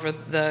and all over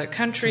the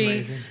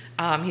country.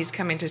 He's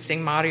coming to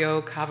sing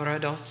Mario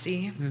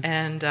Cavaradossi,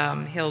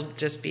 and he'll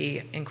just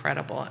be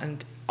incredible.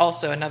 And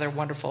also another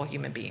wonderful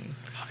human being.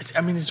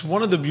 It's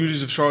one of the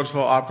beauties of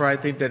Charlottesville Opera. I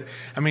think that,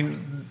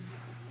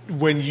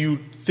 when you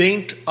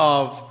think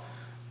of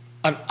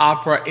an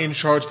opera in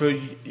Charlottesville,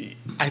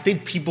 I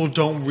think people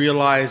don't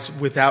realize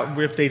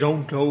if they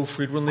don't go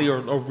frequently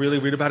or really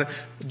read about it,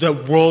 the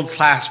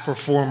world-class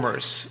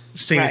performers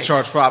sing at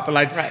Charlottesville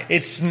Opera.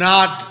 It's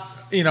not,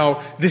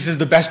 this is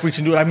the best we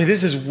can do.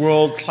 This is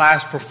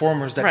world-class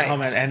performers that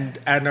come in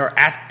and are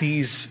at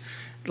these,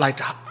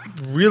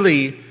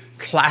 really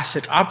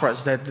classic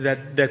operas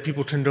that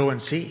people can go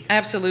and see.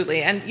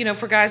 Absolutely. And,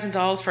 for Guys and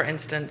Dolls, for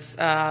instance,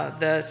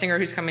 the singer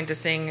who's coming to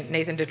sing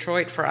Nathan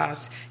Detroit for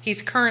us,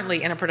 he's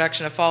currently in a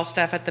production of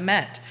Falstaff at the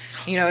Met.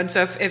 And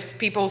so if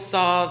people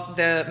saw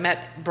the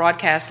Met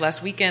broadcast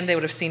last weekend, they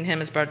would have seen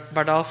him as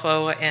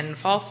Bardolfo in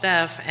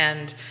Falstaff,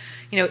 and,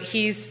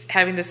 he's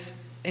having this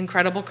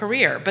incredible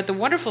career. But the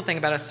wonderful thing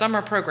about a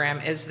summer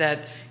program is that,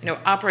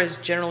 opera is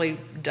generally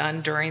done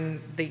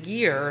during the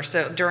year,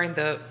 so during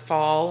the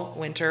fall,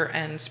 winter,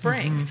 and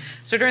spring.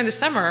 So during the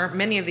summer,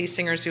 many of these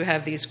singers who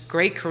have these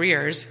great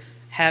careers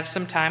have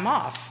some time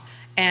off.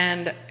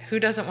 And who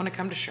doesn't want to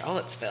come to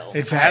Charlottesville?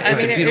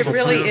 Exactly. It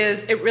really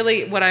is. It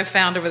really, what I've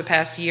found over the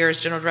past year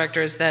as general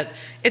director is that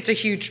it's a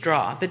huge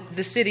draw.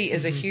 The city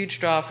is a huge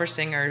draw for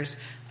singers.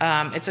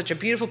 It's such a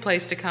beautiful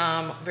place to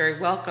come, very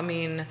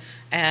welcoming,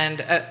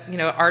 and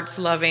arts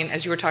loving.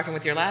 As you were talking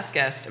with your last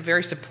guest,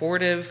 very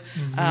supportive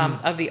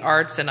of the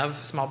arts and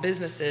of small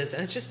businesses,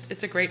 and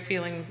it's a great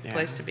feeling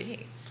place to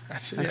be.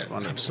 That's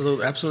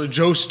wonderful. Absolutely.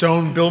 Joe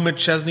Stone, Bill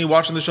McChesney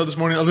watching the show this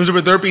morning.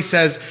 Elizabeth Urpí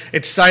says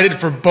excited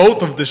for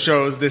both of the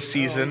shows this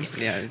season.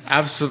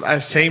 Absolutely.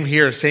 Same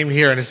here.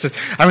 And it's just,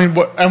 and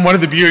one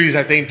of the beauties,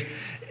 I think,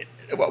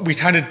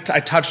 I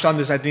touched on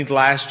this, I think,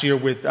 last year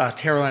with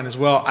Caroline as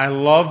well. I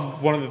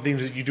love one of the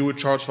things that you do at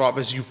Charlottesville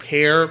Opera is you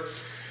pair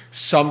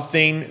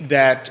something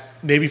that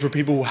maybe for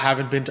people who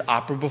haven't been to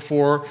opera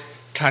before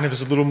kind of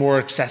is a little more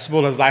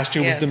accessible, as last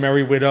year was The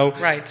Merry Widow.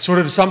 Right. Sort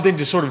of something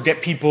to sort of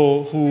get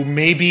people who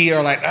maybe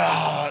are like,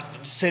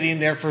 sitting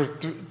there for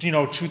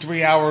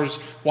 2-3 hours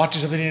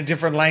watching something in a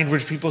different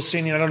language, people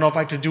singing, I don't know if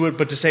I could do it,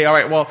 but to say, all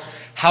right, well,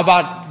 how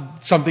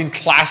about something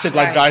classic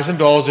like Guys and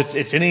Dolls?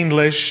 It's in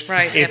English.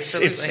 Right, it's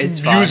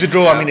absolutely.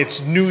 musical.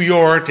 It's New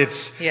York.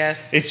 It's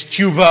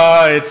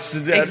Cuba. It's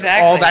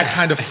all that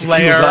kind of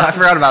flair. Cuba. I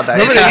forgot about that.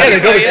 Remember,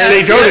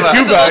 they go to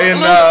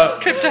Cuba.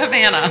 Trip to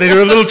Havana. They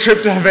do a little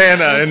trip to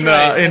Havana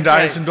in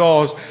Guys and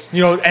Dolls.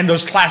 And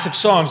those classic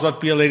songs, Let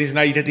Be a Ladies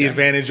Night, you get the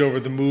advantage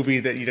over the movie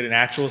that you get an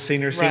actual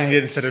singer singing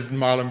it instead of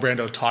Marlon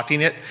Brando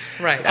talking it.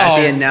 Right. At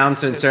the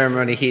announcement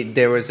ceremony,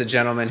 there was a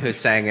gentleman who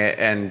sang it,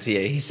 and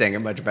he sang it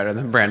much better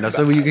than Brando.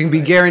 So you can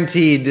be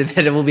guaranteed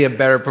that it will be a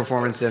better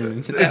performance than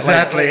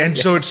exactly. And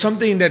so it's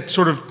something that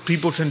sort of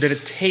people can get a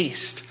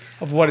taste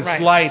of what it's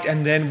like,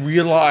 and then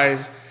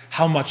realize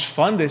how much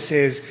fun this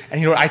is.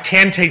 And I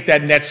can take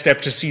that next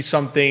step to see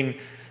something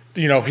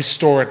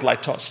historic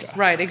like Tosca.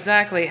 Right,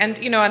 exactly. And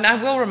and I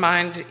will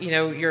remind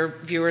your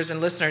viewers and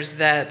listeners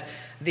that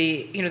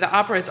the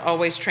opera is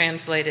always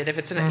translated. If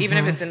it's even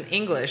if it's in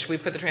English, we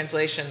put the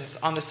translations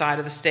on the side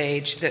of the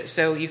stage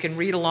so you can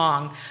read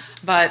along.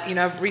 But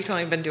I've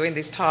recently been doing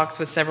these talks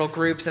with several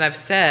groups, and I've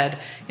said,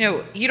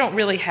 you don't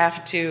really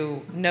have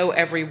to know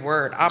every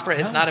word. Opera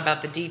is not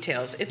about the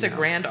details. It's a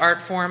grand art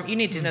form. You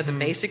need to know the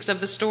basics of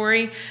the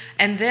story,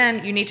 and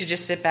then you need to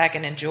just sit back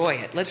and enjoy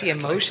it. Let the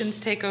emotions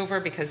take over,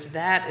 because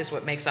that is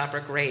what makes opera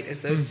great.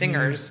 Is those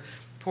singers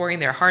pouring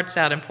their hearts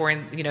out and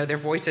pouring their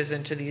voices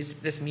into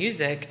this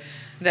music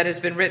that has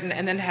been written,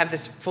 and then to have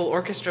this full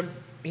orchestra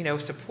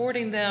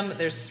supporting them.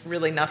 There's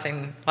really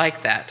nothing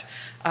like that.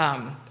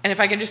 And if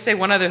I can just say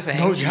one other thing.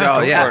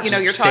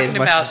 You're talking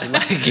about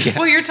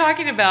well, you're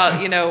talking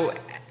about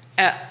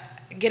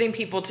getting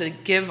people to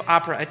give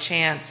opera a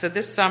chance. So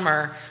this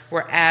summer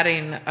we're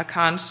adding a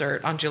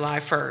concert on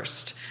July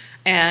 1st.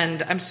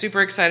 And I'm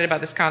super excited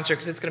about this concert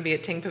because it's going to be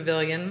at Ting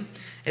Pavilion.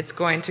 It's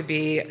going to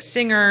be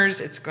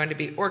singers, it's going to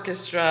be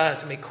orchestra,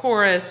 it's going to be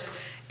chorus.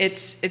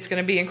 It's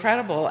going to be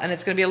incredible, and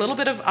it's going to be a little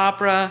bit of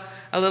opera,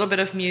 a little bit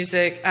of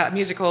music,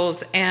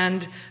 musicals,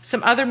 and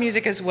some other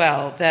music as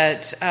well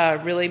that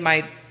really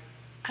might,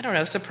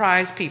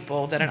 surprise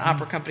people that an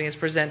opera company is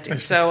presenting.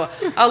 So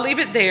I'll leave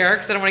it there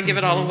because I don't want to give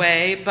it all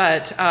away,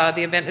 but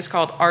the event is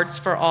called Arts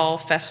for All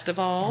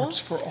Festival. Arts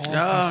for All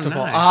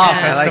Festival.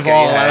 Nice. Festival.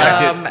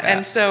 I like it.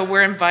 And so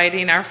we're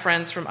inviting our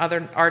friends from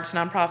other arts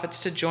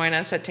nonprofits to join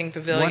us at Ting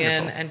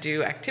Pavilion and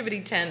do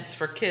activity tents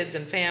for kids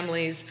and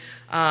families.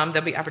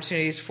 There'll be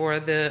opportunities for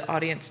the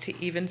audience to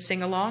even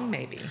sing along,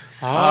 maybe.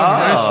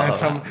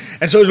 Nice.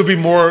 And so it'll be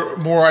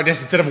more. I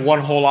guess instead of one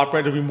whole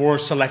opera, it'll be more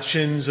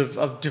selections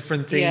of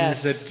different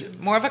things. Yes,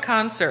 more of a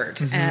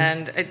concert,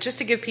 and just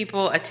to give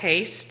people a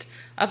taste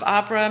of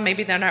opera.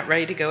 Maybe they're not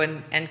ready to go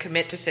and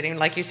commit to sitting,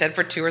 like you said,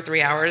 for 2 or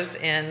 3 hours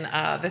in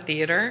the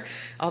theater.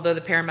 Although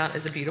the Paramount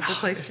is a beautiful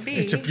place to be.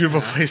 It's a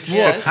beautiful place to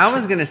sit. I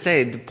was going to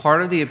say,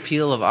 part of the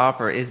appeal of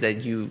opera is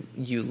that you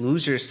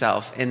lose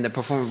yourself in the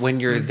performance when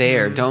you're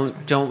there.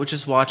 Don't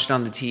just watch it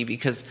on the TV,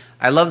 because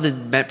I love the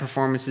Met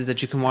performances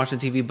that you can watch on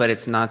TV, but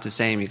it's not the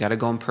same. You got to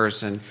go in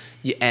person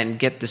and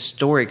get the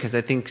story, because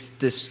I think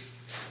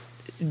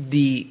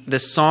the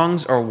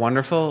songs are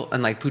wonderful,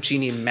 and like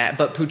Puccini,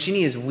 but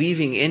Puccini is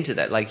weaving into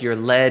that. Like, you're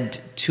led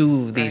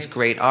to these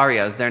great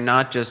arias. They're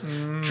not just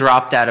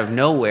dropped out of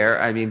nowhere.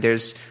 I mean,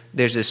 there's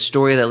a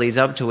story that leads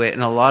up to it,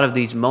 and a lot of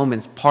these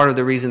moments, part of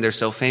the reason they're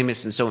so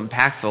famous and so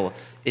impactful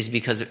is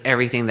because of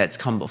everything that's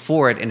come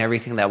before it and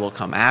everything that will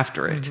come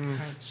after it.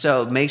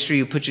 So make sure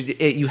you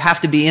you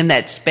have to be in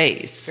that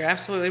space. You're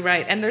absolutely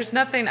right. And there's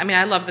nothing,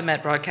 I love the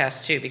Met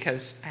broadcast too,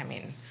 because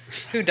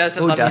who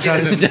doesn't love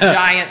seeing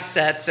giant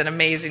sets and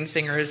amazing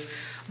singers?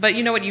 But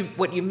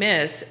what you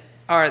miss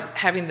are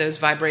having those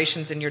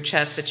vibrations in your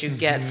chest that you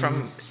get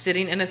from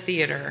sitting in a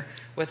theater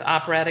with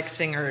operatic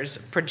singers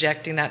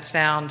projecting that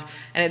sound.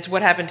 And it's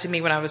what happened to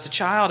me when I was a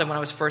child, and when I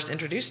was first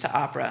introduced to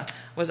opera,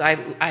 was I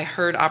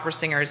heard opera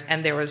singers,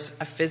 and there was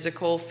a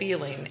physical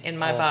feeling in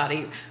my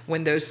body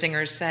when those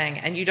singers sang.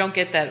 And you don't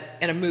get that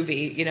in a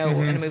movie, in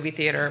a movie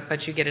theater,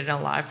 but you get it in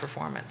a live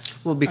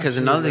performance. Well, because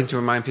another thing to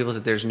remind people is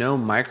that there's no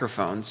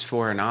microphones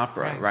for an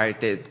opera, right?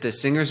 The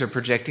singers are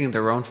projecting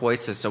their own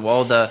voices, so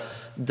all the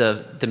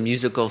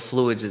musical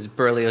fluids, as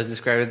Berlioz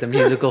described it, the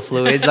musical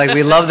fluids. Like,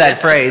 we love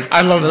that phrase.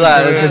 I love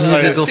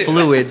the musical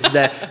fluids.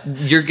 That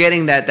you're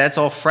getting that's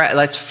all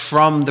that's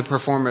from the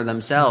performer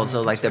themselves.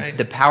 So like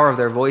the power of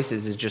their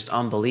voices is just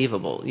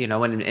unbelievable.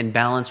 And in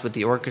balance with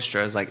the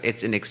orchestra, is like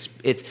it's an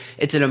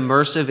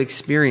immersive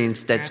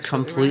experience that's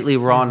completely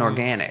raw and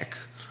organic.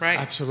 Right.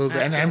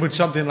 Absolutely. And with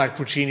something like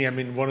Puccini,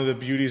 one of the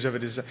beauties of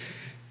it is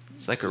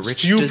it's like a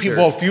rich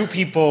few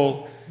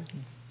people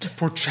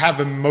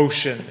have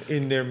emotion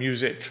in their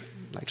music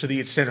to the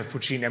extent of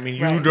Puccini.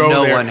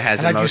 No one has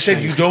and like emotion. you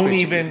said, you don't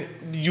even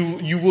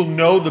you will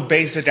know the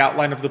basic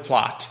outline of the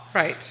plot,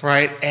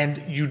 right,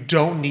 and you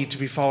don't need to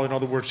be following all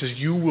the words,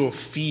 because you will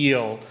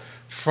feel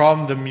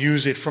from the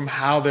music, from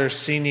how they're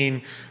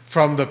singing,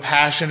 from the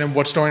passion and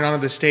what's going on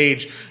the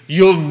stage.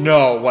 You'll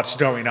know what's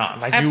going on.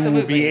 Like, absolutely.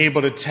 You will be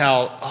able to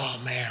tell,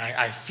 oh man,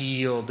 I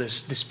feel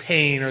this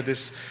pain or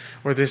this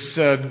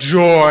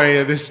joy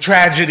or this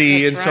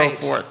tragedy. That's and right.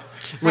 so forth.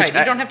 Right,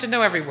 you don't have to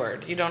know every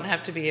word. You don't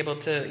have to be able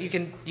to. You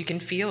can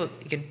feel.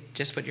 You can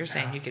just what you're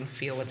saying. You can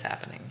feel what's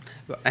happening.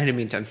 I didn't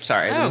mean to. I'm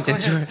sorry. Go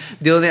ahead.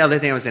 The only other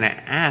thing I was going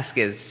to ask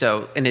is,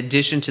 so in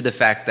addition to the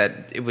fact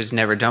that it was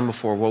never done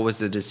before, what was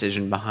the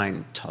decision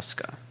behind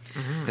Tosca?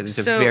 Because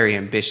it's a very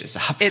ambitious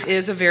opera. It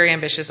is a very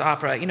ambitious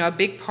opera. A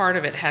big part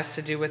of it has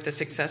to do with the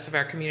success of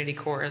our community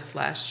chorus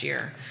last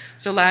year.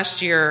 So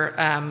last year,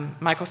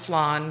 Michael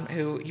Sloan,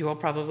 who you all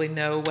probably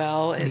know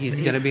well, he's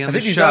going to be on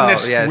the show. He's on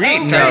next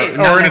week,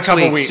 or in a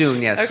couple of weeks.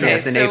 Soon, yes,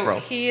 okay, in April.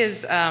 He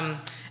is an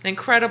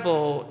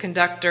incredible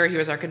conductor. He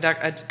was our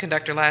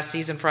conductor last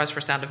season for us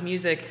for Sound of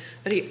Music,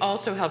 but he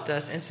also helped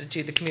us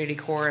institute the community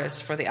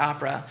chorus for the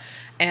opera.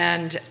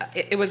 And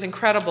it was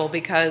incredible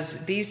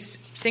because these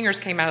singers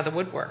came out of the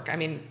woodwork.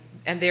 And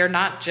they're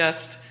not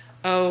just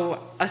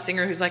a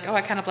singer who's like,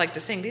 I kind of like to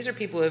sing. These are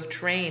people who have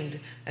trained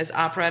as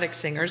operatic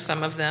singers,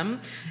 some of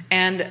them,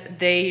 and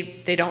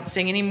they don't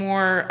sing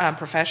anymore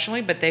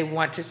professionally, but they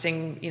want to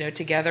sing,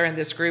 together in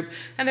this group.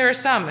 And there are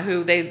some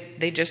who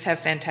they just have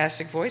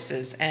fantastic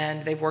voices,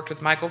 and they've worked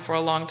with Michael for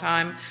a long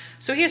time.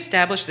 So he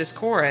established this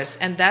chorus,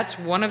 and that's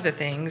one of the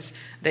things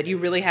that you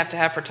really have to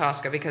have for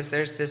Tosca, because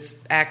there's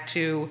this Act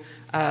 1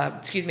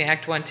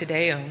 Te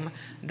Deum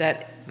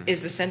that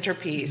is the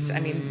centerpiece. I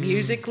mean,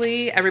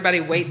 musically,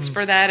 everybody waits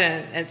for that,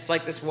 and it's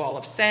like this wall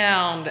of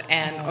sound,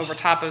 and over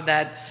top of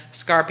that,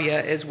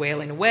 Scarpia is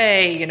wailing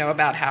away,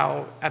 about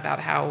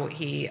how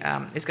he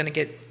is going to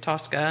get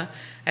Tosca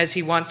as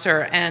he wants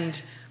her.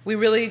 And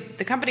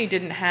the company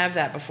didn't have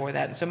that before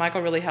that, and so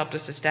Michael really helped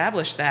us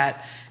establish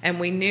that. And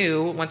we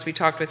knew, once we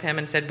talked with him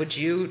and said, would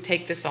you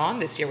take this on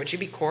this year? Would you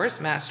be chorus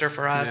master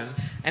for us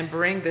and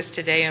bring this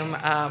Te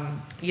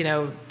Deum,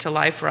 to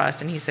life for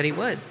us? And he said he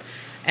would.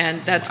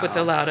 And that's what's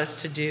allowed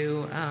us to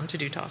do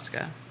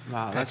Tosca.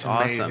 Wow, that's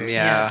amazing. Awesome.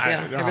 Yeah.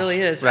 Yes, it really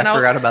is. I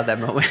forgot about that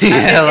moment.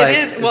 It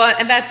is. Well,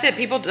 and that's it.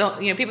 People don't,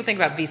 people think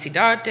about Vici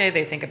d'Arte,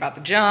 they think about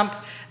the jump,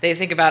 they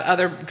think about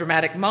other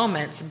dramatic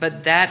moments,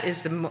 but that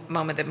is the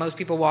moment that most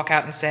people walk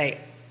out and say,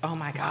 oh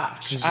my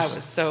gosh, I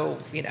was so,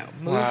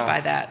 moved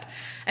by that.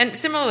 And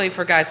similarly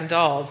for Guys and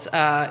Dolls,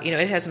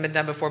 it hasn't been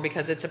done before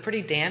because it's a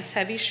pretty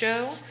dance-heavy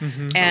show,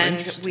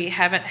 and we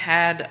haven't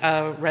had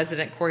a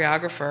resident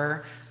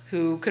choreographer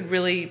who could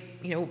really,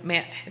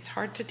 it's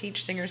hard to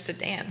teach singers to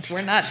dance.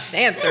 We're not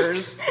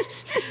dancers.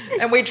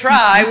 And we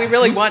try. We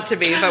really want to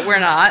be, but we're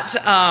not.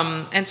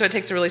 And so it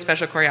takes a really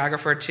special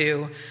choreographer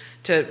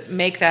to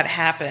make that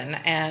happen.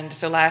 And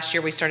so last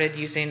year we started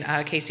using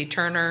Casey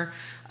Turner,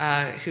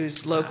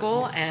 who's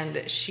local,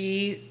 and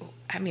she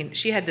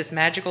had this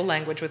magical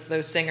language with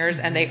those singers,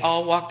 and they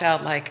all walked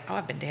out like,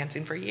 I've been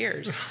dancing for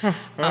years.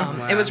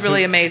 It was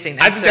really amazing.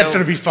 And I think that's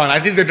going to be fun.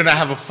 I think they're going to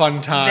have a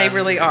fun time. They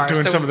really are.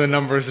 Doing some of the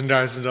numbers in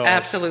Guys and Dolls.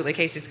 Absolutely.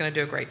 Casey's going to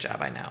do a great job,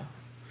 I know.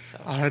 So.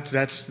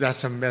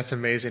 That's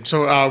amazing.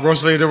 So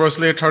Rosalia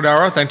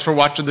Tardaro, thanks for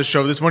watching the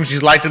show this morning.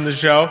 She's liking the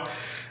show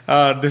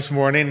this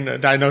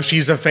morning. I know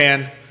she's a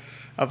fan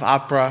of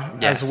opera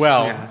as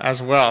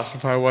well. So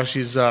probably why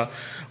she's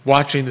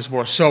watching this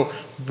more. So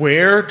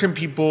where can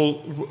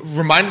people,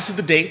 remind us of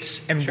the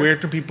dates, and where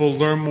can people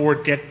learn more,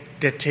 get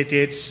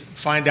tickets,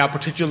 find out,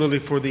 particularly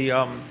for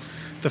the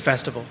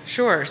festival?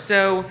 Sure.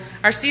 So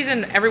our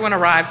season, everyone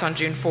arrives on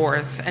June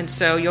 4th, and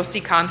so you'll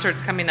see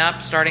concerts coming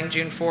up starting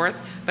June 4th,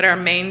 but our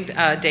main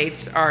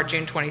dates are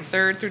June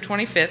 23rd through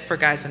 25th for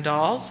Guys and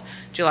Dolls,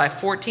 July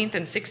 14th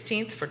and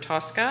 16th for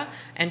Tosca,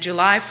 and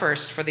July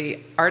 1st for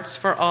the Arts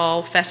for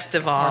All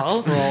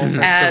Festival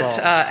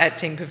at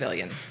Ting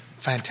Pavilion.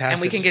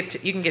 Fantastic. And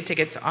you can get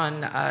tickets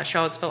on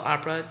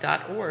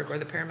charlottesvilleopera.org or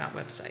the Paramount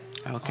website.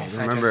 Okay,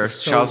 remember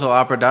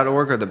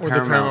charlottesvilleopera.org or the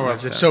Paramount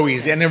website. It's so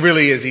easy, and it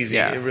really is easy.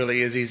 Yeah. It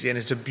really is easy, and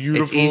it's a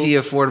beautiful. It's easy,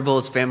 affordable.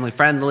 It's family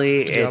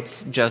friendly. Yep.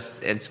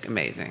 It's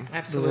amazing.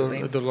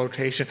 Absolutely. The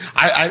location.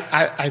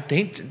 I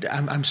think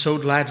I'm so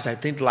glad, because I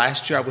think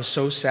last year I was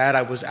so sad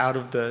I was out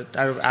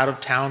of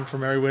town for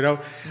Merry Widow.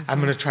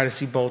 I'm going to try to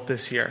see both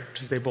this year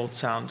because they both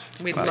sound.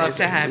 We'd love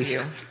to have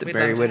you. The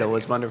Merry Widow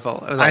was wonderful.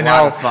 It was a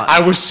lot of fun.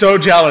 I was so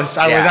jealous.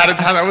 I was out of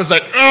town. I was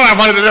like, I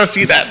wanted to go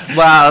see that.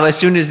 Well, as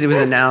soon as it was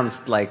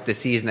announced, like the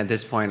season at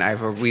this point,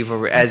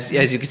 as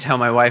you can tell,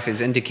 my wife is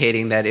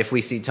indicating that if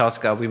we see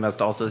Tosca, we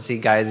must also see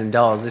Guys and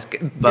Dolls.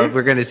 But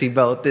we're going to see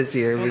both this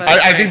year. Well,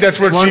 I think that's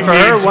what she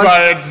means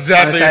by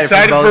exactly.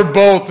 Excited for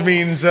both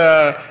means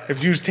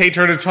if you take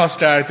her to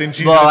Tosca, I think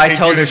she's. Well, I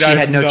told her she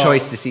had no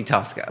choice to see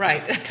Tosca.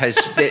 Right. Because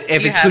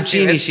if it's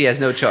Puccini, she has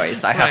no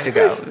choice. I have to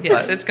go.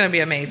 Yes, it's going to be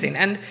amazing.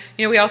 And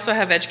we also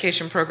have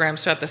education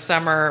programs throughout the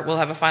summer. We'll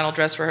have a final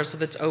dress rehearsal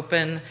that's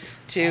open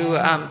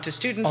to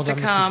students to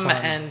come,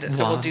 and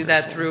so we'll do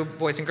that through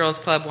Boys and Girls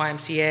Club,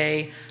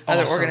 YMCA,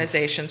 other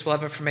organizations. We'll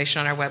have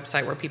information on our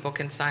website where people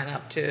can sign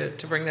up to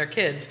bring their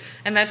kids,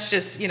 and that's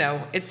just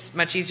it's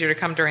much easier to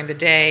come during the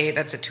day.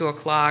 That's at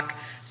 2:00,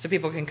 so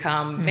people can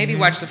come, maybe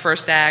watch the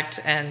first act,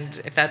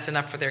 and if that's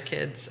enough for their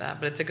kids,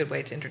 but it's a good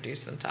way to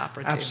introduce them to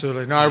opera too.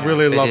 Absolutely. No, I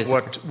really love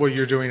what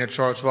you're doing at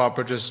Charlottesville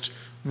Opera, just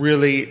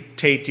really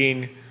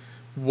taking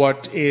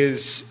what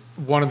is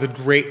one of the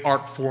great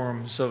art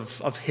forms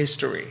of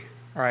history,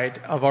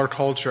 right, of our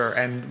culture,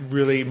 and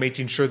really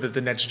making sure that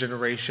the next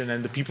generation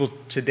and the people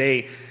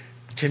today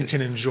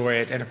can enjoy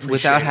it and appreciate it.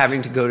 Without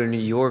having to go to New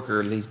York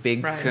or these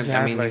big... Right.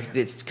 Exactly. I mean,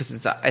 it's because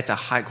it's a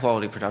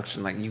high-quality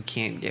production. Like, you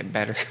can't get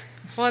better.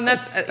 Well, and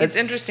it's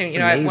interesting.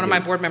 One of my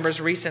board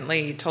members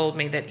recently told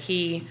me that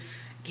he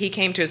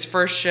came to his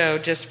first show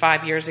just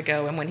 5 years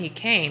ago, and when he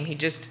came,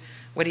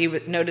 what he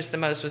noticed the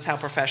most was how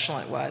professional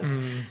it was.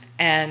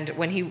 And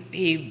when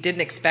he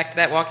didn't expect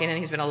that walking in,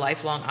 he's been a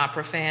lifelong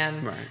opera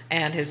fan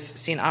and has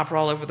seen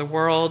opera all over the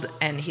world.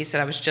 And he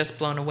said, I was just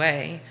blown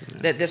away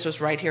that this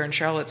was right here in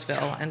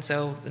Charlottesville. And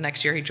so the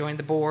next year he joined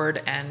the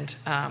board, and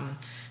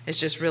is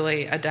just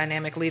really a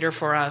dynamic leader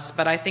for us.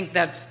 But I think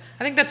that's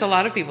a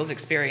lot of people's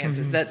experience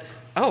is that,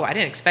 I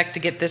didn't expect to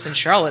get this in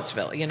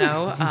Charlottesville,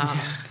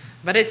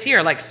 But it's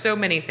here, like so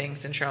many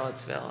things in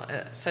Charlottesville,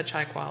 such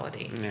high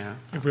quality. Yeah.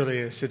 It really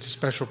is. It's a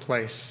special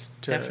place.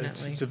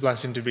 Definitely. It's a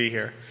blessing to be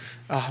here.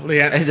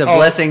 Leanne, It's a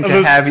blessing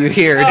to have you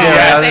here, too.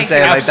 yes, I was thank say,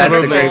 you. like, that's the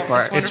Absolutely. great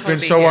part. It's wonderful It's been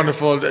to be so here.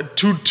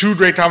 wonderful. Two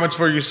great comments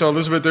for you. So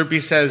Elizabeth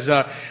Urpí says,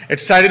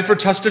 excited for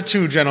Tosta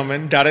 2,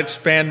 gentlemen. That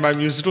expand my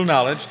musical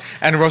knowledge.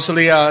 And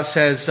Rosalia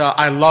says,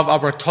 I love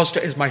opera.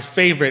 Tosta is my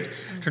favorite.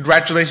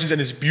 Congratulations,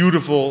 and it's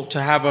beautiful to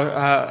have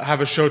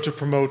a show to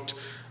promote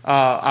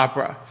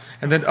opera.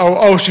 And then,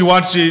 she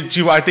wants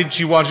you. I think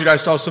she wants you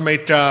guys to also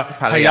make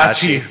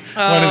Pagliacci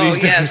one of these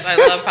days. Yes,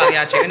 I love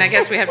Pagliacci. And I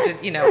guess we have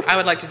to, I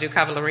would like to do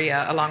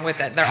Cavalleria along with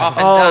it. They're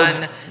often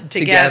done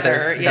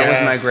together. That was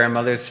my Yes.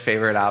 grandmother's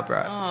favorite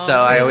opera. So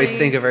I always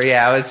think of her.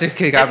 Yeah, I was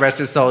God rest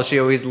her soul. She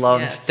always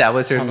loved. Yes. That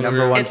was her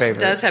number one It favorite.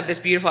 does have this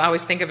beautiful. I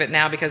always think of it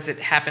now because it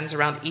happens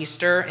around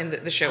Easter, and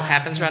the show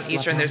happens around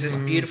Easter, and there's this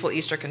beautiful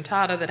Easter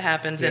cantata that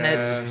happens in it,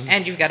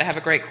 and you've got to have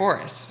a great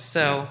chorus.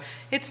 So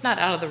it's not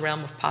out of the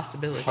realm of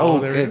possibility.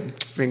 Good.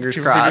 Fingers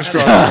crossed.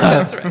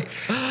 That's right.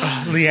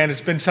 Leanne,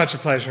 it's been such a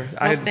pleasure.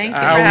 Thank you for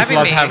I always having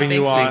love me. having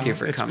you on. Thank you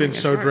for It's coming been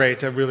so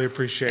great. I really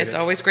appreciate It's it.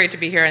 always great to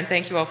be here, and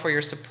thank you all for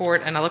your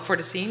support. And I look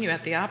forward to seeing you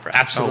at the opera.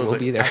 Absolutely. We'll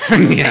be there.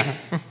 Yeah.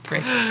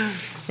 Great.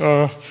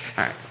 All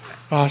right.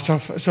 Oh, so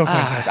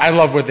fantastic. I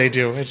love what they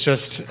do. It's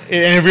just, and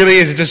it really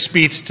is, it just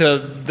speaks to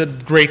the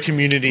great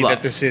community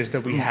that this is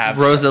that we have.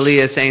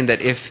 Rosalia is saying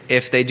that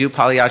if they do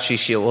Pagliacci,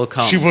 she will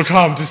come. She will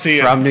come to see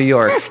it. From New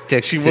York.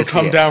 She will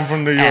come down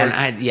from New York. And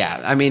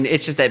I mean,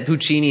 it's just that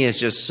Puccini is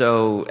just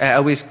so. I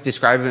always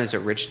describe him as a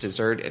rich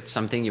dessert. It's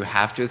something you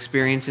have to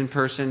experience in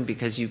person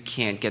because you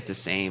can't get the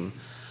same.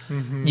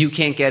 You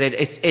can't get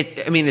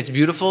it. I mean, it's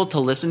beautiful to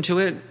listen to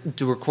it,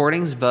 do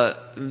recordings,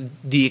 but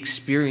the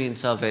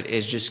experience of it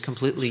is just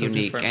completely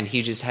unique. Different. And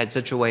he just had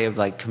such a way of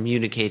like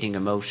communicating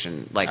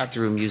emotion, like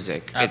through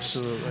music.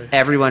 Absolutely.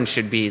 Everyone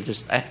should be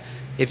just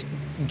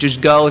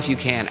go if you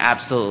can.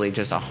 Absolutely,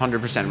 just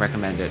 100%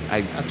 recommend it.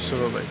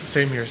 Absolutely.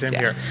 Same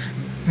here.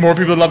 More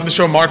people loving the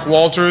show. Mark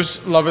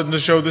Walters loving the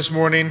show this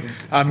morning.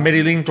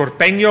 Merilyn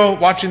Torpeño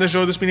watching the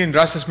show this morning.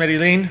 Gracias,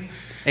 Merilyn.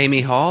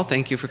 Amy Hall,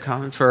 thank you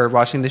for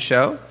watching the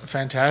show.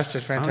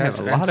 Fantastic. a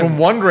And lot from of-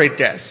 one great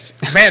guest.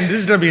 Man, this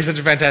is going to be such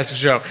a fantastic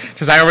show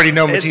because I already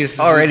know Matthias.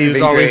 already It's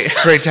been always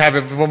great. great to have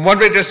it. From one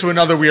great guest to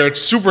another, we are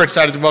super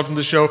excited to welcome to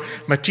the show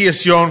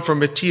Matthias Yohn from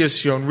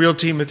Matthias Yohn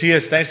Realty.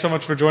 Matthias, thanks so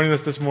much for joining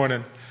us this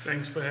morning.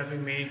 Thanks for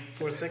having me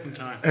for a second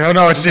time.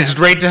 No, it's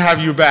great to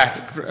have you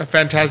back.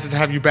 Fantastic to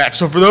have you back.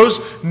 So for those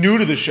new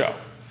to the show,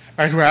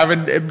 right, who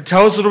haven't,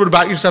 tell us a little bit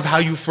about yourself, how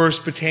you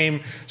first became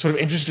sort of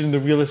interested in the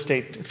real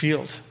estate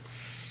field.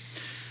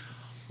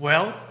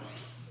 Well,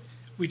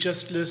 we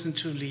just listened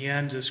to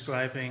Leanne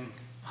describing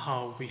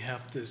how we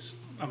have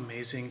this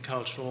amazing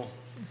cultural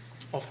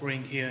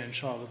offering here in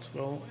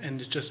Charlottesville,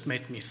 and it just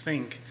made me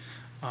think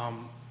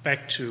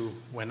back to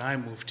when I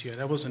moved here.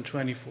 That was in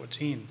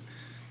 2014.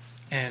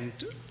 And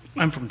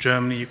I'm from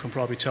Germany, you can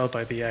probably tell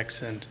by the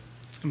accent.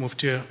 I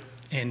moved here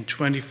in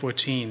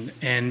 2014,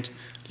 and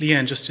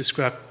Leanne just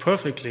described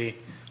perfectly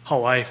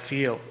how I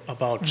feel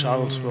about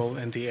Charlottesville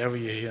and the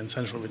area here in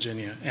Central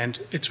Virginia. And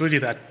it's really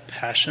that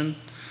passion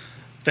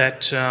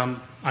that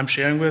I'm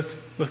sharing with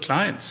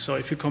clients. So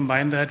if you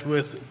combine that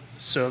with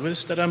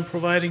service that I'm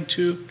providing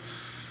to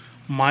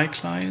my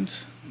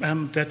clients,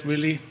 that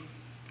really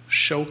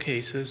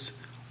showcases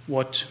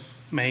what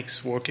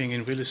makes working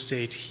in real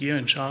estate here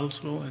in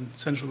Charlottesville and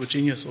Central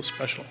Virginia so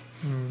special.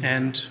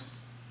 And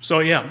so,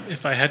 yeah,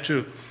 if I had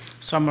to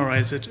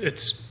summarize it,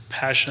 it's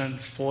passion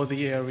for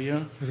the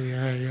area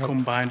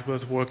combined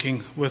with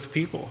working with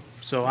people.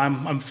 So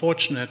I'm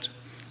fortunate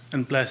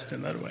and blessed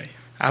in that way.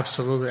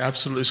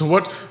 Absolutely. So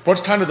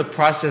what's kind of the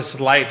process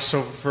like?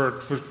 So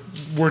for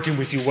working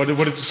with you, what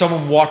if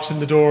someone walks in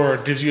the door or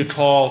gives you a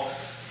call,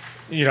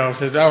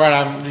 says, all right,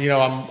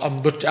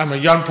 I'm a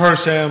young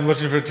person, I'm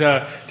looking for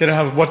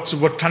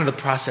what kind of the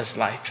process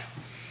like?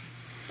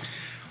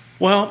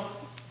 Well,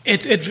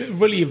 it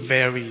really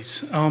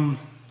varies.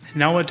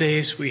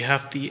 Nowadays we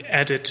have the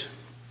added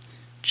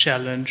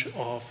challenge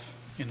of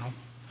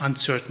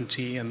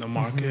uncertainty in the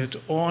market,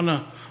 or on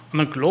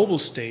a global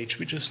stage,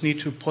 we just need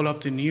to pull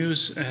up the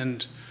news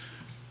and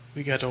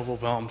we get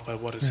overwhelmed by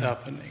what is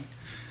happening.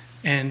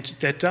 And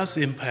that does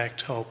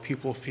impact how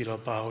people feel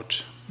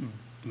about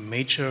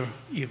major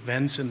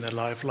events in their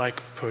life,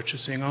 like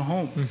purchasing a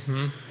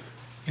home.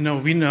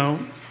 We know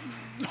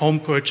home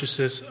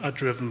purchases are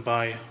driven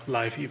by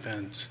life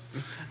events,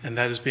 and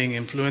that is being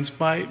influenced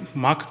by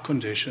market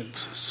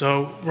conditions.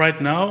 So right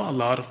now, a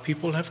lot of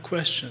people have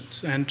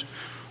questions, and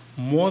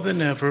more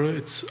than ever,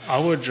 it's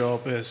our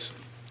job as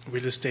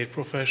real estate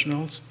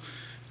professionals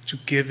to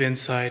give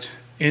insight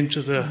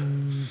into the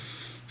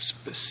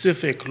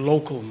specific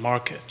local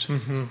market.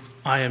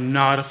 I am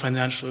not a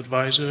financial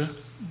advisor,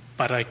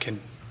 but I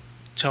can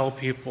tell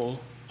people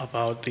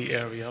about the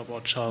area,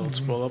 about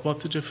Charlottesville,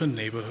 about the different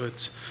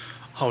neighborhoods,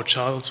 how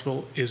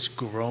Charlottesville is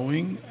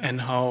growing,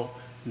 and how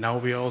now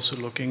we are also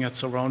looking at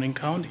surrounding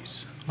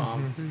counties.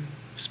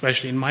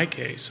 Especially in my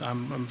case,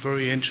 I'm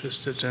very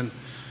interested in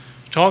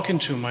talking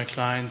to my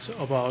clients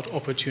about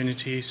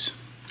opportunities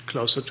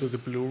closer to the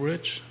Blue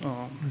Ridge,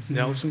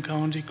 Nelson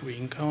County,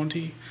 Greene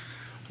County,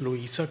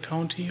 Louisa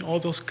County. All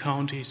those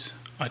counties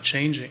are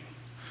changing.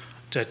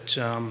 That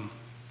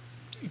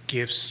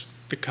gives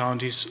the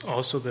counties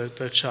also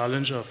the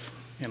challenge of,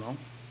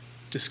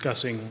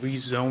 discussing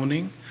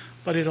rezoning,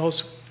 but it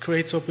also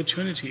creates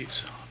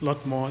opportunities, a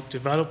lot more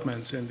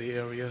developments in the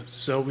area.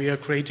 So we are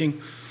creating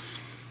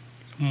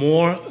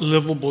more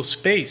livable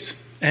space.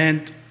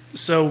 And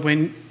so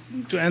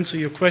to answer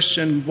your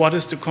question, what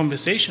is the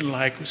conversation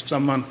like if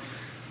someone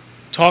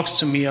talks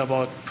to me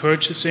about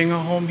purchasing a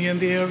home here in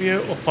the area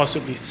or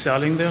possibly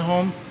selling their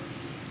home?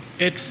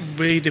 It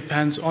really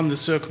depends on the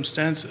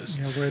circumstances.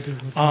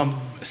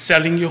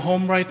 Selling your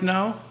home right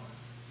now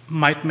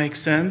might make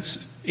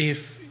sense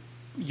if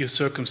your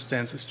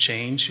circumstances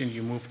change and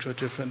you move to a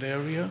different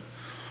area.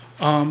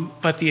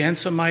 But the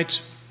answer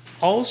might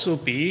also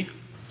be,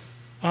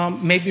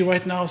 maybe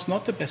right now is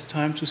not the best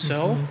time to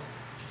sell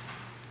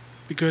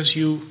because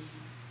you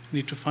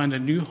need to find a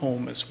new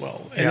home as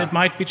well. And it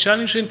might be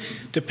challenging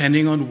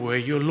depending on where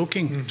you're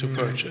looking to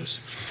purchase.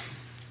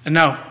 And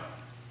now,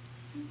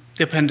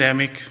 the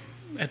pandemic,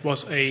 it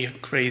was a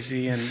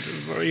crazy and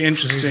very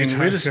interesting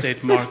real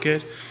estate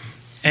market.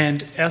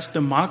 And as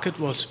the market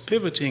was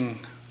pivoting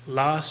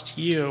last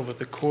year over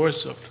the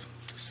course of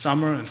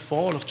summer and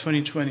fall of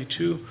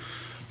 2022,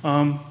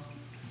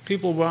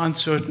 people were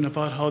uncertain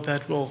about how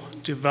that will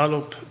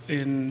develop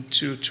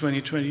into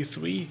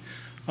 2023.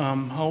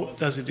 How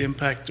does it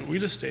impact the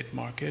real estate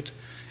market?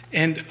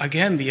 And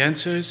again, the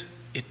answer is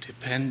it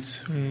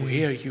depends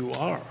where you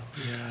are.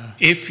 Yeah.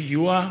 If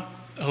you are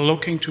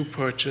looking to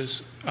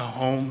purchase a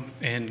home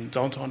in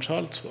downtown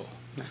Charlottesville,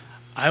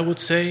 I would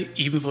say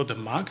even though the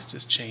market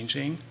is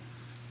changing,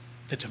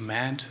 the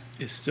demand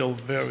is still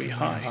very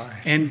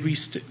high. And we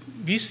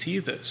see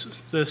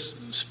this. This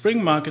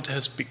spring market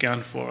has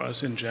begun for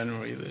us in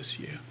January this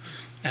year.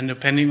 And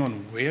depending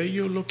on where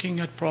you're looking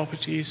at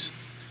properties,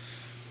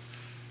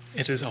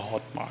 it is a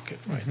hot market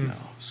right now.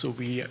 So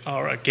we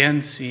are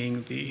again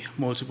seeing the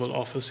multiple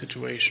offer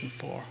situation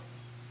for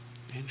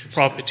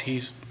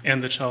properties in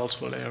the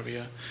Charlottesville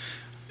area.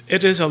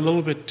 It is a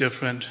little bit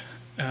different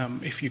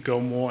if you go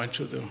more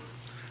into the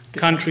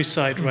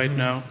countryside right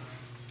now.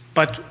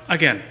 But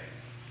again,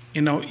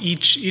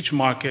 each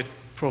market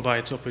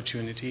provides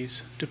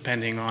opportunities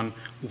depending on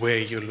where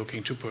you're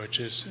looking to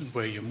purchase and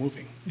where you're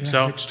moving. Yeah,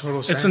 so makes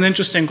total sense. It's an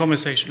interesting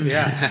conversation.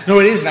 Yeah. No,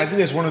 it is. And I think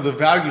that's one of the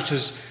values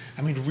is,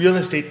 real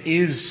estate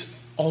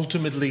is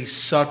ultimately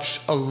such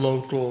a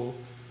local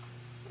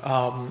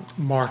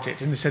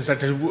market in the sense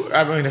that,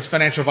 as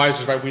financial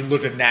advisors, right, we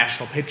look at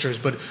national pictures,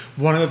 but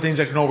one of the things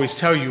I can always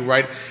tell you,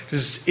 right,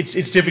 is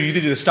it's different. You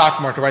think of the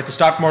stock market, right? The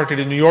stock market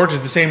in New York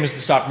is the same as the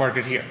stock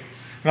market here.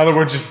 In other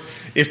words,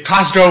 if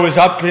Castro is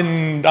up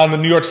on the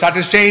New York Stock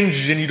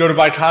Exchange and you go to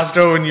buy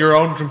Castro in your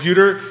own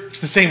computer,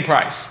 it's the same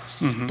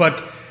price.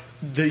 But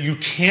you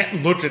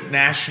can't look at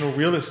national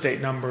real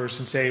estate numbers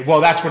and say, well,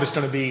 that's what it's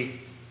going to be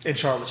in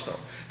Charlottesville.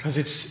 Because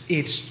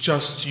it's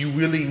just, you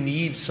really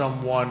need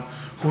someone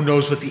who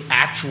knows what the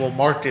actual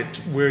market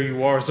where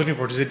you are is looking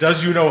for. Because it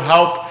does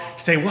help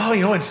say,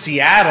 well, in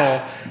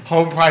Seattle,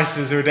 home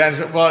prices are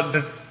down. Well,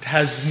 that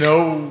has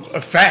no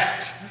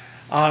effect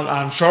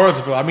on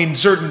Charlottesville.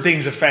 Certain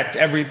things affect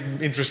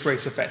interest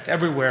rates affect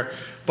everywhere.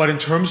 But in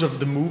terms of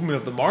the movement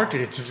of the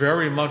market, it's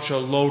very much a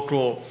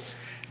local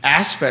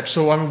aspect.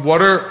 So,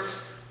 what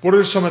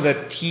are some of the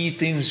key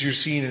things you're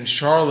seeing in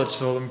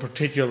Charlottesville in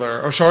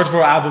particular, or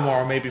Charlottesville,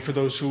 Albemarle, maybe for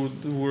those who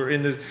are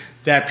in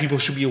that people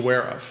should be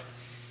aware of?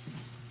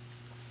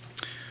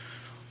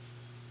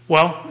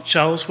 Well,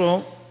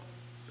 Charlottesville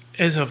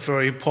is a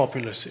very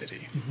popular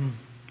city.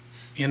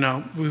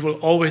 We will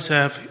always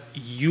have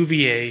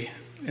UVA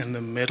in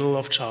the middle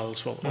of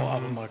Charlottesville or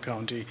Albemarle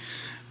County.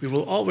 We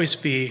will always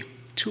be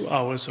 2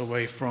 hours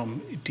away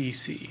from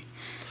D.C.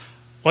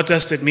 What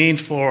does that mean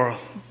for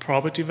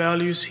property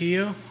values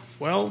here?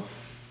 Well,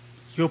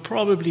 you're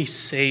probably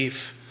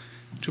safe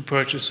to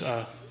purchase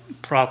a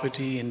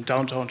property in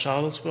downtown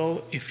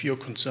Charlottesville if you're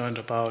concerned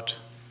about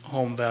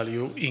home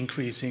value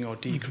increasing or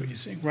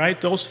decreasing, right?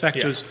 Those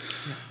factors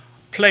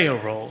play a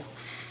role.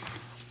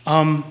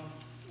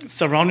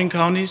 Surrounding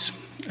counties,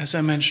 as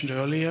I mentioned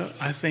earlier,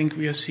 I think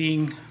we are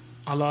seeing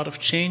a lot of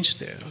change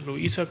there.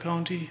 Louisa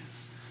County,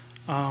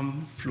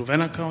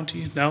 Fluvanna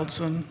County,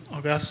 Nelson,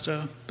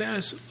 Augusta,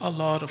 there's a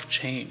lot of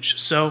change.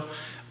 So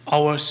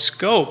our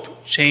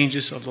scope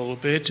changes a little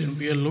bit, and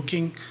we are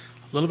looking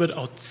a little bit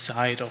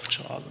outside of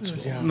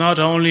Charlottesville. Yeah. Not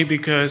only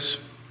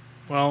because,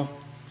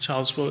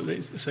 Charlottesville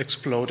is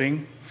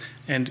exploding,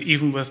 and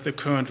even with the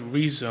current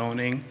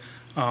rezoning,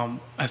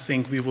 I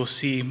think we will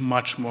see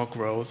much more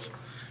growth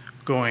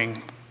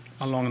going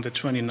along the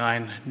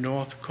 29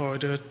 North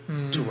corridor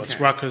towards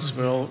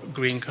Ruckersville,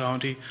 Greene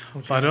County,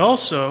 but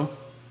also,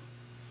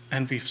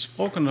 and we've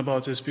spoken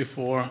about this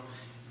before,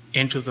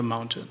 into the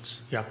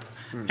mountains. Yep.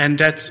 And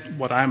that's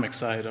what I'm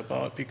excited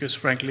about, because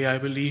frankly, I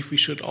believe we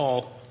should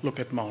all look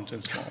at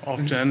mountains more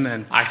often.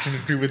 And I can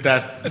agree with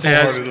that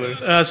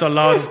there's a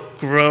lot of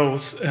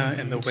growth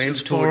in the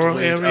Waynesboro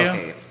area.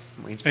 Okay.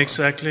 Waynesboro.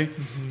 Exactly.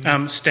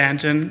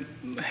 Stanton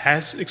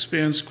has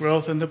experienced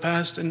growth in the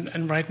past,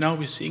 and right now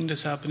we're seeing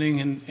this happening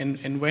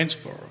in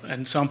Waynesboro.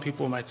 And some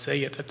people might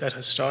say that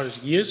has started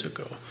years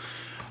ago.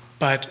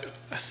 But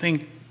I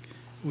think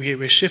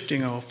we're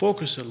shifting our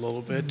focus a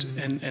little bit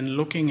and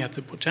looking at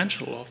the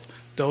potential of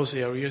those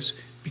areas,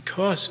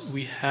 because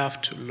we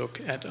have to look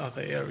at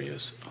other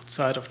areas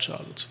outside of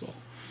Charlottesville.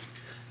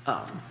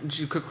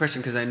 Just a quick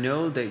question, because I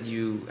know that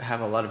you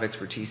have a lot of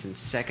expertise in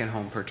second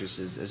home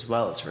purchases as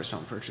well as first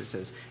home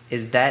purchases.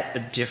 Is that a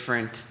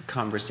different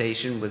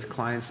conversation with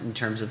clients in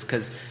terms of,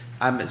 because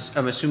I'm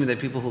assuming that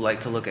people who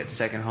like to look at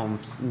second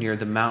homes near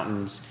the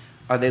mountains,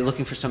 are they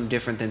looking for something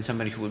different than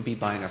somebody who would be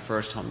buying a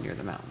first home near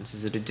the mountains?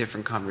 Is it a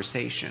different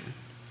conversation?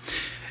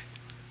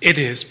 It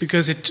is,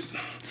 because it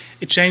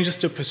changes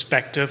the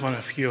perspective on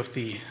a few of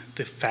the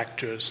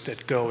factors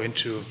that go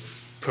into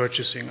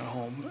purchasing a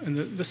home.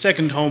 In the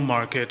second home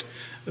market,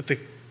 the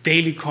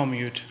daily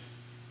commute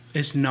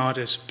is not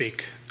as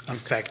big a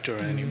factor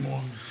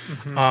anymore.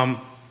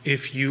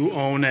 If you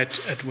own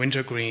at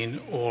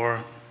Wintergreen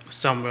or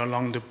somewhere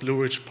along the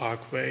Blue Ridge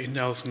Parkway,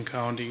 Nelson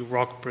County,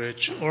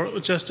 Rockbridge, or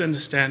just in the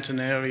Stanton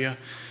area,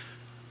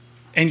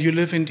 and you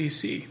live in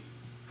D.C.,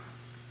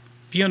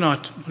 you're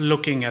not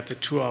looking at the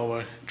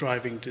 2-hour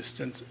driving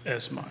distance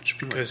as much,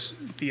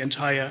 because the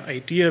entire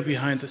idea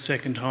behind the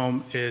second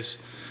home is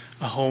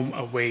a home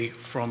away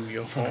from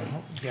your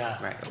home.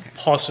 Yeah. Right, okay.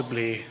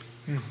 Possibly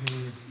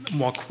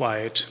more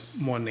quiet,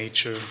 more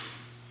nature,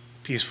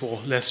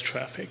 peaceful, less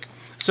traffic.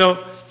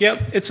 So,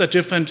 yeah, it's a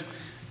different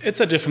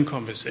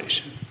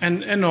conversation.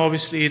 And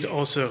obviously it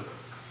also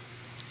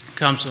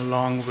comes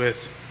along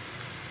with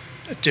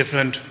a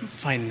different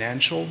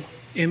financial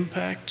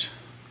impact.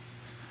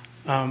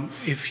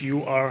 If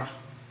you are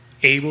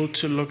able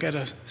to look at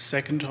a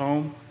second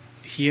home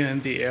here in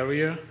the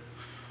area,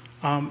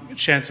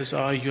 chances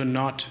are you're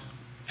not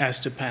as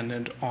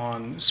dependent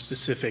on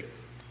specific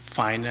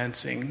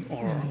financing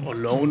or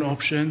loan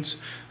options.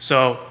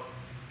 So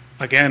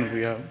again,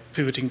 we are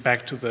pivoting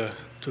back to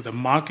the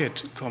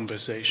market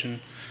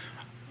conversation.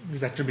 Is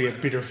that to be a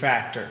bigger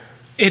factor?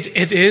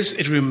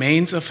 It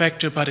remains a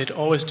factor, but it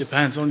always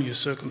depends on your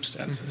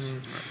circumstances.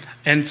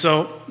 And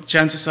so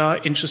chances are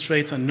interest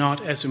rates are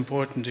not as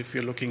important if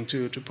you're looking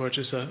to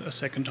purchase a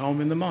second home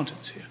in the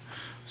mountains here.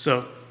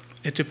 So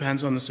it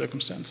depends on the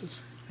circumstances.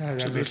 Yeah,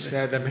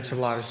 that makes a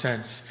lot of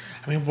sense.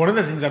 I mean, one of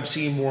the things I'm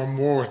seeing more and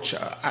more, which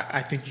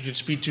I think you should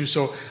speak to.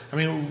 So, I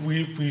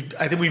mean,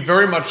 I think we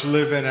very much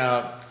live in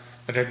a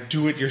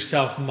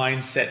do-it-yourself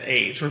mindset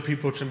age, where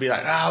people can be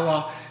like,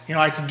 well,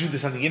 I can do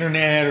this on the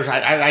internet, or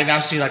I now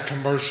see like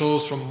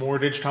commercials from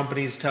mortgage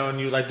companies telling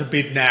you, like the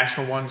big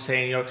national ones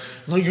saying,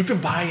 no, you can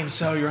buy and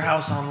sell your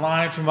house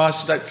online from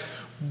us.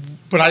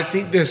 But I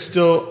think there's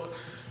still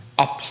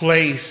a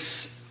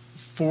place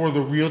for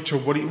the realtor.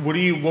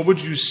 What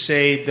would you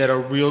say that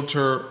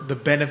the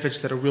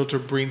benefits that a realtor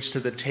brings to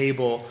the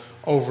table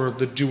over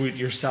the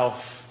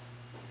do-it-yourself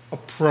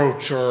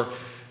approach or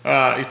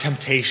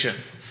temptation?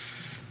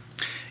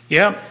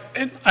 Yeah,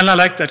 and I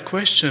like that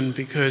question,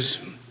 because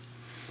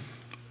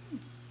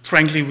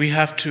frankly, we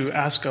have to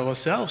ask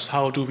ourselves,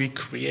 how do we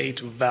create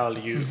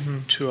value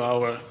to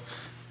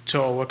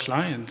our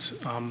clients?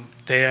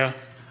 There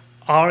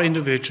are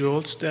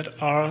individuals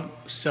that are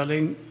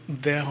selling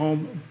their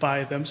home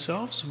by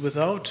themselves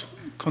without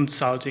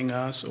consulting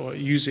us or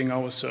using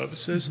our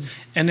services,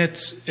 and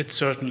it's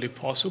certainly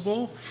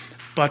possible.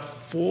 But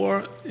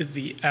for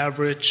the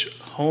average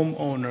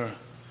homeowner,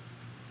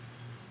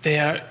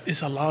 there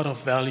is a lot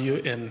of value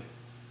in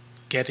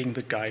getting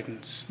the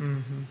guidance.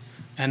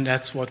 And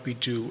that's what we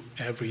do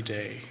every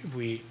day.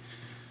 We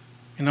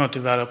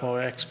develop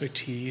our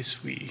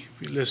expertise, we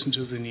listen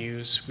to the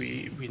news,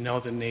 we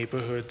know the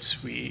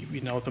neighborhoods, we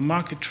know the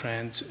market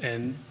trends,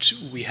 and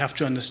we have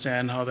to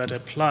understand how that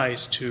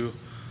applies to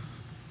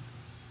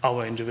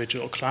our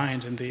individual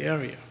client in the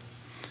area.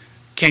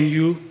 Can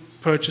you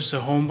purchase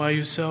a home by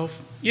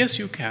yourself? Yes,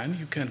 you can.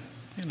 You can,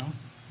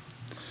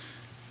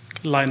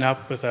 line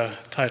up with a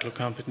title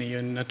company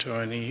and an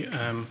attorney.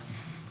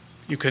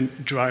 You can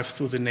drive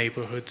through the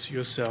neighborhoods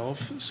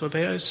yourself. So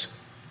that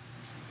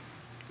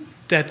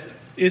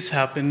is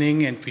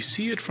happening, and we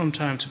see it from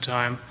time to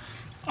time.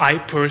 I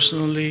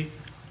personally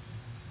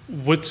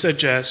would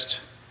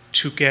suggest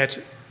to get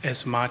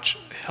as much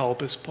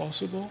help as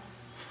possible.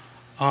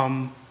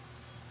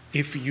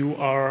 If you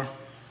are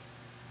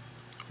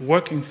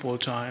working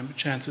full-time,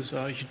 chances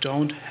are you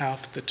don't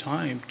have the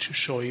time to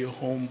show your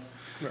home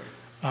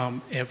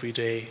every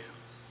day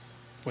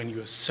when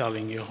you're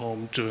selling your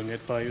home, doing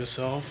it by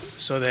yourself.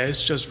 So there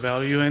is just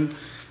value in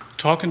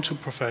talking to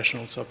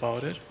professionals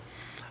about it.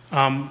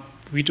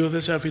 We do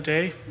this every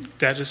day.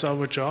 That is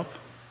our job.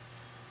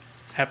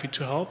 Happy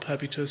to help,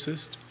 happy to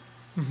assist.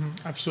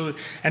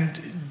 Absolutely. And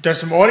there's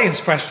some audience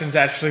questions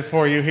actually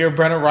for you here.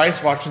 Brenna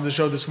Rice watching the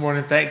show this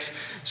morning. Thanks.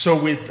 So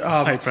with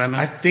Hi, Brenna.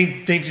 I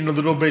think thinking a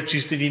little bit,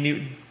 you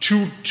need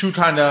two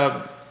kind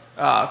of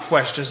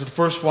questions. The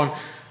first one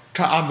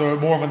on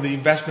the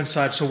investment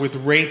side. So with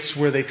rates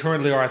where they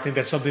currently are, I think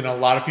that's something on a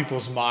lot of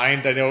people's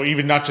mind. I know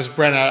even not just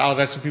Brent. I've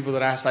had some people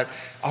that ask like,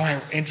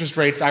 interest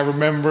rates. I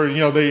remember,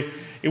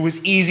 it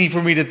was easy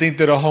for me to think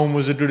that a home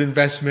was a good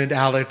investment,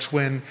 Alex,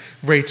 when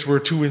rates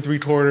were 2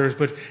 3/4.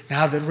 But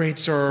now that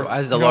rates are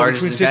as the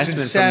largest between 6 and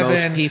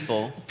investment 7,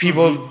 for most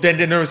people then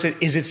get nervous.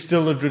 Is it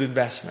still a good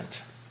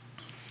investment?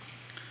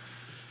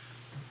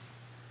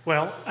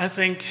 Well, I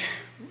think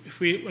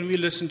when we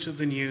listen to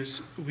the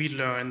news, we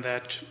learn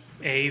that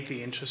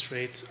the interest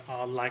rates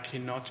are likely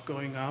not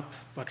going up,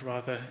 but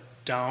rather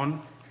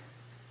down.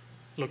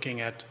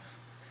 Looking at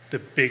the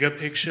bigger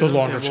picture, the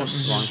longer they will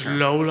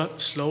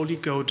slowly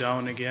go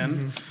down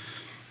again.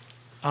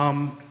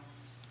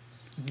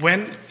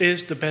 When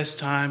is the best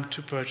time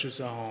to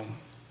purchase a home?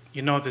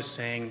 You know this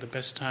saying, the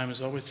best time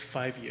is always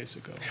 5 years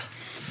ago.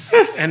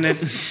 And it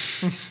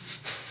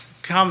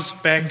comes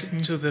back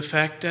to the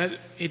fact that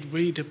it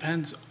really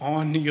depends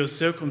on your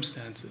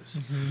circumstances.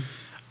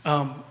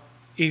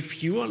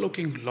 If you are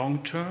looking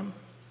long-term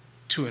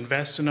to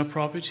invest in a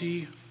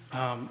property,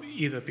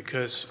 either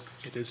because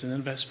it is an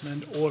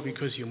investment or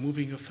because you're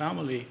moving your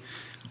family,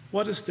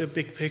 what is the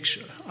big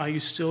picture? Are you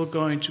still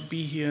going to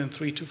be here in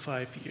 3 to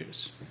 5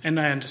 years? And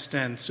I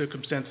understand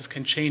circumstances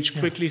can change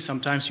quickly.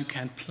 Sometimes you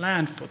can't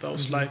plan for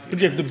those life events.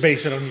 But you have to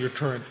base it on your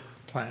current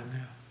plan.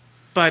 Yeah.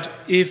 But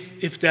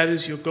if that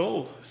is your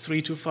goal,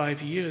 3 to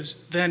 5 years,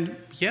 then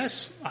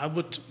yes, I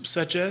would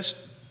suggest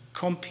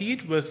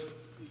compete with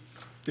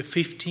the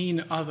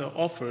 15 other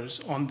offers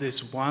on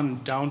this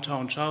one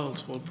downtown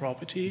Charlottesville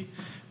property,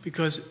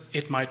 because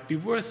it might be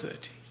worth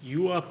it.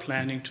 You are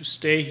planning to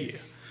stay here.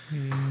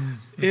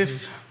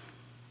 If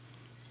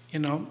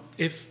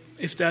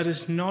that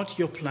is not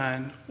your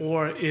plan,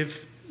 or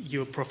if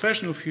your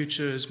professional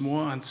future is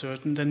more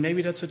uncertain, then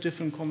maybe that's a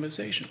different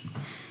conversation.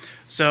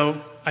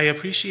 So I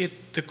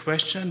appreciate the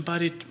question,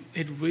 but it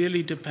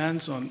really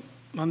depends on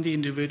the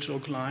individual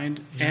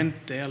client and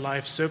their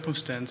life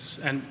circumstances.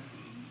 And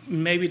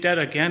maybe that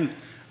again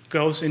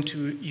goes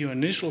into your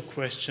initial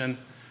question.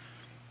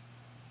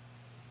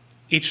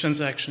 Each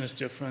transaction is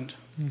different.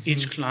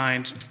 Each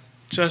client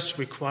just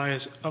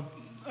requires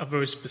a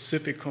very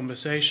specific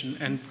conversation,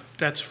 and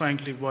that's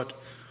frankly what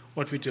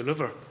we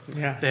deliver.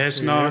 Yeah,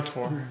 there's not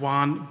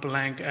one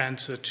blank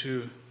answer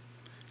to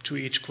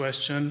each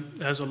question.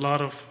 There's a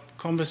lot of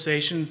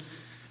conversation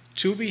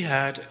to be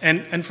had,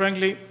 and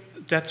frankly,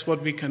 that's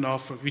what we can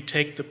offer. We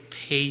take the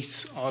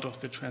pace out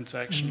of the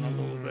transaction a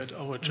little bit.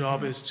 Our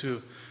job is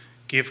to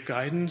give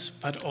guidance,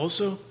 but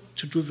also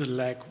to do the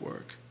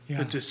legwork. Yeah.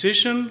 The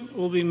decision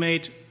will be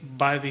made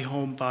by the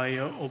home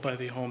buyer or by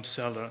the home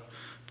seller,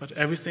 but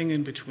everything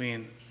in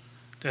between,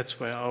 that's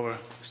where our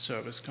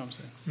service comes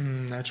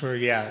in. That's where,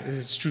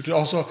 it's true.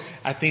 Also,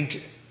 I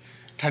think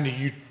kind of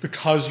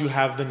because you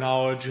have the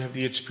knowledge, you have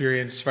the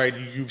experience, right?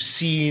 You've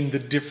seen the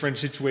different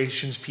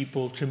situations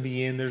people can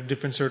be in, there's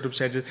different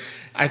circumstances.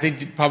 I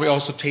think it probably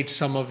also takes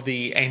some of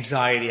the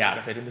anxiety out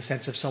of it, in the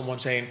sense of someone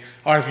saying,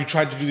 if you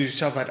tried to do this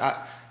yourself,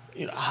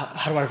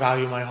 how do I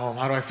value my home?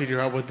 How do I figure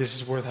out what this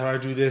is worth? How do I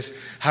do this?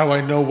 How do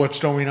I know what's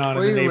going on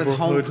in the neighborhood? With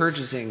home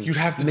purchasing, you'd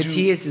have to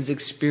Matthias is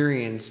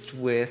experienced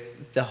with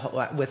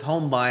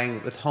home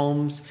buying, with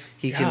homes.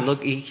 He can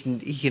look. He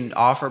can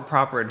offer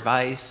proper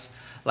advice.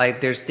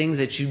 Like, there's things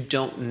that you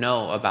don't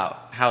know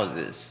about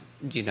houses,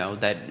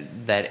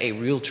 that a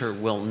realtor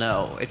will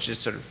know. It's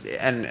just sort of,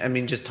 and I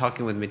mean, just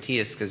talking with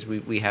Matthias, because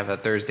we have a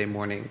Thursday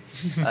morning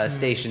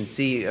Station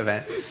C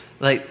event.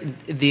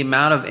 Like, the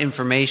amount of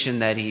information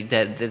that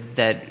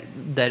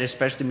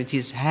especially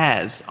Matthias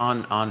has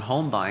on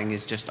home buying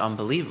is just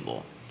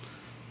unbelievable.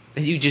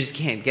 And you just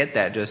can't get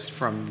that just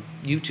from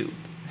YouTube.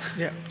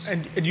 Yeah,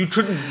 and you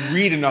couldn't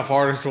read enough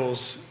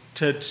articles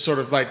to sort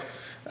of like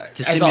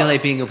to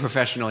simulate being a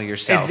professional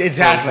yourself.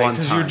 Exactly,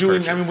 because you're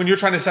doing. I mean, when you're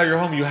trying to sell your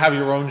home, you have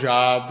your own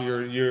job.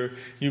 You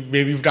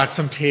maybe you've got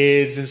some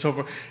kids and so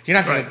forth. You're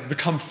not going to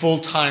become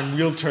full-time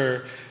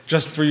realtor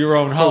just for your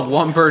own home. For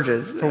one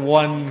purchase. For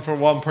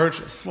one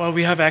purchase. Well,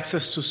 we have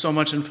access to so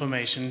much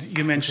information.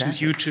 You mentioned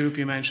YouTube.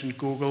 You mentioned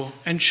Google,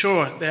 and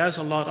sure, there's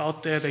a lot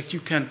out there that you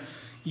can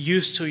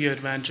use to your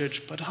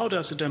advantage. But how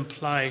does it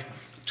apply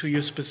to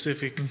your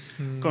specific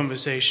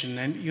conversation?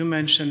 And you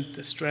mentioned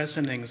the stress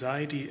and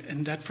anxiety,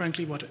 and that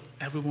frankly what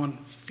everyone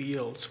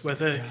feels,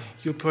 whether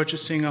you're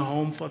purchasing a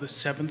home for the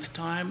 7th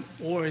time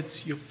or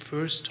it's your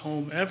first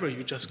home ever,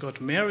 you just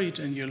got married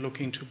and you're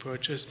looking to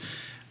purchase.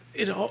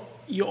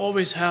 You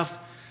always have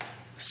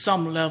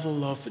some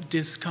level of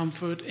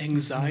discomfort,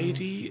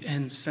 anxiety,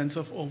 and sense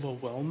of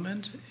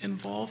overwhelmment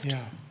involved.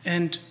 Yeah.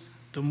 And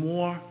the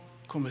more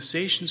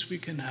conversations we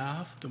can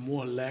have, the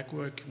more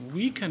legwork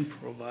we can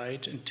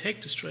provide and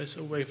take the stress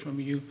away from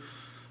you,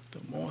 the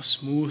more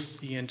smooth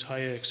the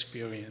entire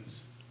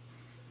experience.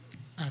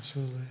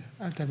 Absolutely.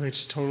 That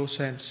makes total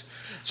sense.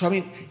 So, I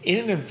mean,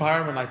 in an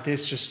environment like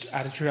this, just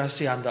out of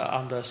curiosity, on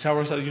the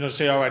seller side,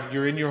 say, all right,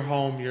 you're in your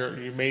home,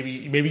 you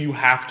maybe you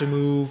have to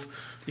move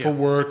for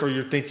work, or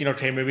you're thinking,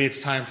 okay, maybe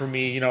it's time for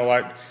me,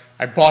 I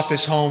I bought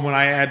this home when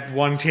I had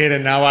one kid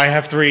and now I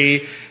have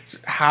three.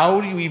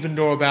 How do you even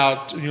know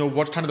about,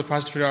 what kind of the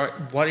process to figure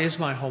out what is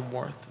my home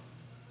worth?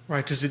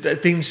 Right, because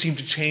things seem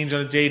to change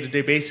on a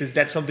day-to-day basis.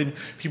 That's something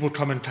people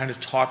come and kind of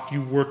talk,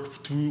 you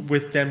work through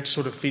with them to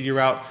sort of figure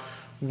out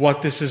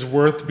what this is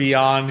worth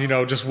beyond,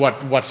 just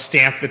what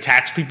stamp the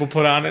tax people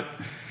put on it?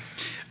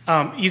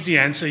 Easy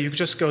answer. You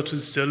just go to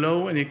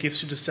Zillow and it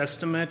gives you this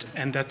estimate,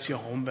 and that's your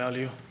home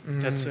value.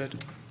 That's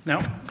it. No?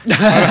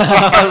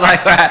 I was like,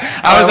 I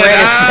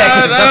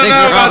don't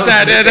know about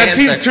that. Yeah, that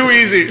seems too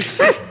easy.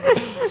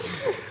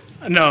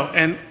 No,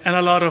 and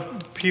a lot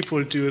of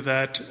people do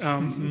that.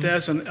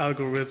 There's an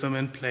algorithm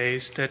in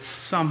place that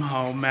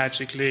somehow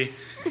magically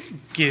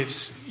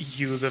gives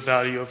you the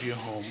value of your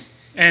home.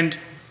 And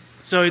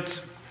so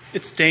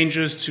it's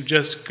dangerous to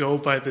just go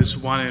by this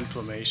one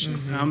information.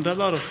 There are a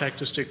lot of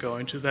factors that go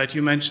into that.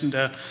 You mentioned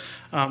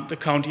the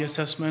county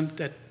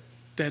assessment.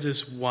 That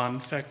is one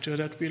factor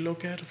that we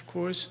look at, of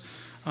course.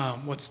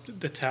 What's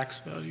the tax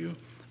value?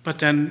 But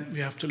then we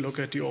have to look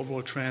at the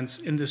overall trends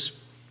in this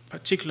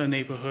particular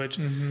neighborhood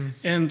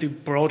and the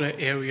broader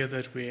area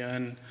that we're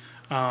in.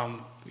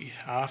 We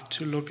have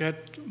to look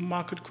at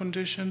market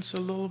conditions a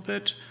little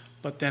bit,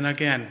 but then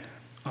again,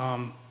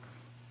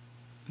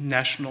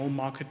 national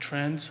market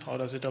trends, how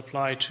does it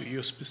apply to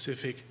your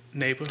specific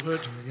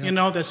neighborhood?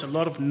 There's a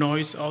lot of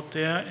noise out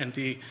there, and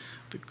the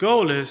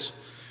goal is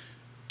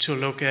to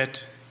look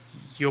at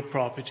your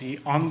property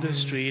on the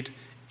street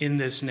in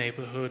this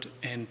neighborhood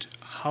and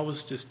how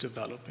is this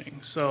developing.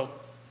 So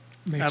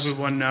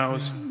everyone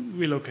knows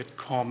we look at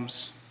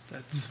comms.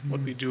 That's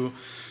what we do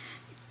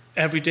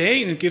every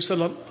day, and it gives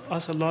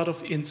us a lot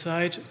of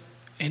insight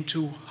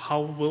into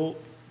how will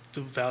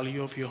the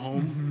value of your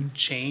home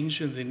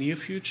change in the near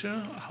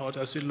future. How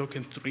does it look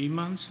in 3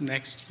 months,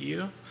 next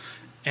year?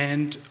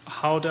 And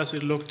how does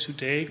it look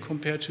today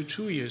compared to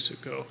 2 years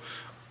ago?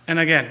 And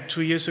again,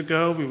 2 years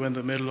ago, we were in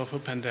the middle of a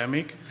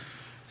pandemic,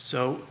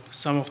 so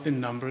some of the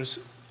numbers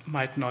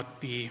might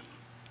not be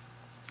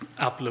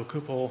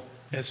applicable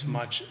as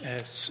much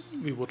as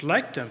we would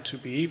like them to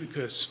be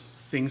because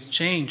things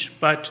change.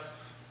 But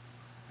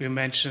we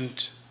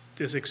mentioned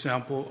this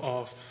example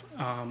of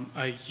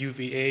a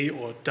UVA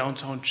or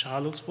downtown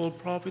Charlottesville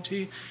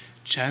property.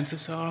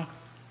 Chances are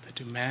the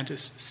demand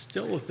is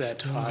still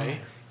that high,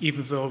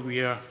 even though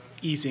we are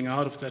easing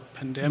out of that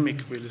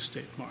pandemic real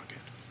estate market.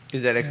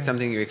 Is that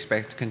something you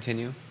expect to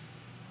continue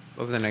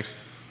over the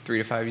next 3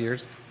 to 5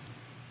 years?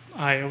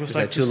 I always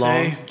like to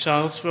say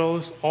Charlottesville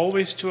is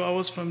always 2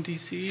 hours from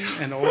D.C.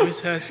 and always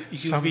has UVA.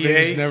 Some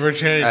things never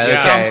change.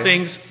 Some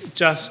things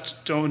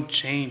just don't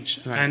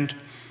change. Right. And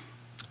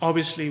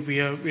obviously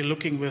we're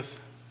looking with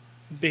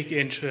big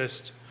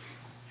interest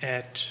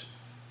at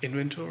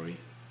inventory.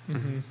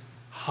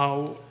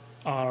 How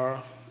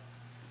are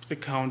the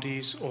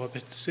counties or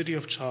the city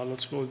of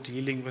Charlottesville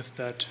dealing with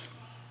that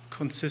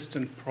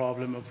consistent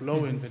problem of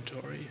low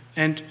inventory?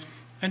 And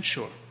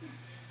sure,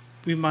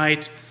 we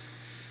might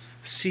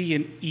see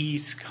an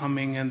ease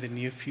coming in the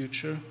near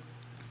future,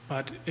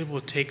 but it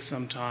will take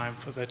some time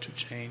for that to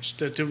change.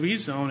 The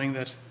rezoning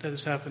that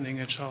is happening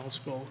in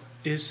Charlottesville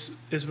is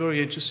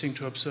very interesting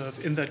to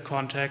observe in that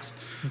context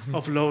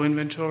of low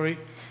inventory.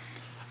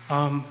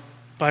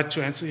 But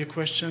to answer your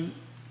question,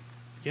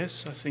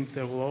 yes, I think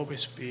there will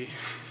always be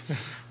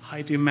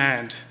high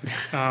demand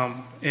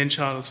in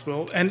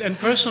Charlottesville. And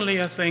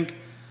personally, I think,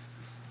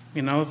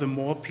 the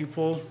more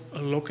people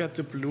look at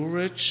the Blue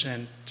Ridge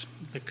and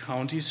the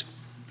counties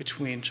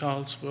between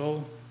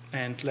Charlottesville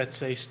and, let's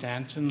say,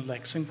 Stanton,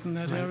 Lexington,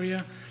 that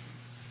area,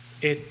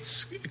 we're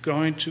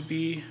going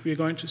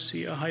to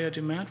see a higher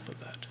demand for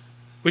that,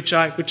 which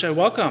I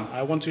welcome.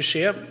 I want to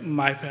share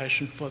my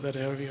passion for that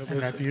area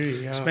with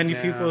as many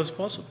people as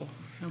possible.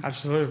 Yeah.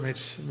 Absolutely,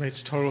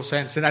 makes total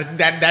sense, and I think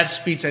that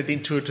speaks, I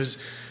think, to it, because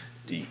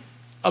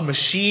a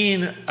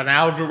machine, an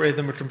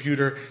algorithm, a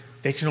computer,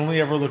 they can only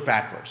ever look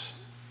backwards.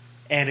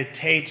 And it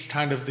takes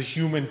kind of the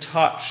human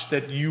touch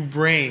that you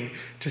bring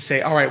to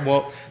say, all right,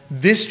 well,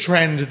 this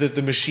trend that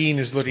the machine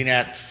is looking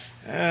at,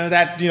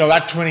 that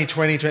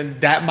 2020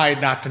 trend, that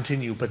might not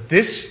continue. But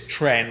this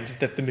trend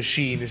that the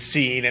machine is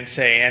seeing and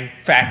saying and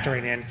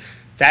factoring in,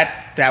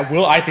 that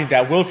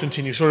will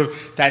continue. Sort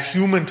of that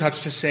human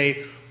touch to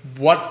say,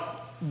 what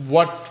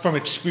from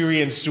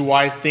experience do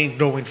I think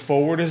going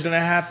forward is going to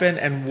happen,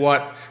 and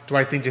what do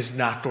I think is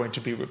not going to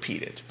be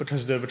repeated?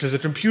 Because the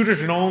computer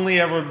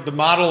the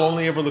model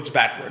only ever looks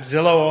backwards.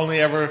 Zillow only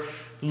ever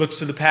looks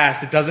to the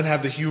past. It doesn't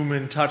have the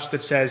human touch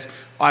that says,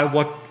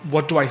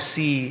 what do I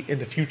see in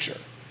the future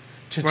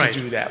to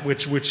do that?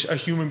 Which a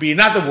human being,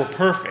 not that we're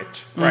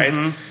perfect, right?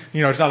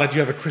 It's not like you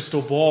have a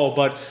crystal ball,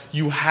 but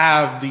you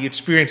have the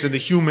experience and the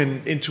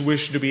human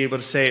intuition to be able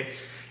to say,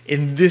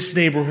 in this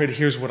neighborhood,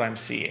 here's what I'm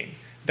seeing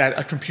that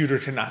a computer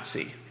cannot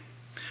see.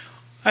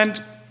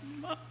 And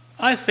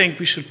I think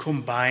we should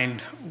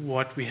combine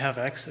what we have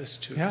access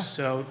to. Yeah.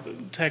 So the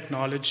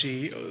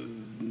technology,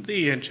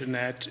 the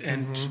internet,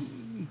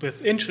 and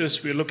with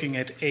interest, we're looking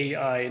at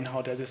AI and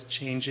how that is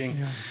changing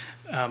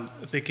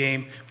the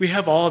game. We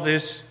have all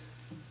this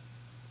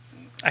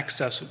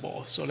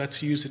accessible. So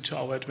let's use it to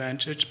our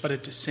advantage, but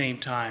at the same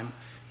time,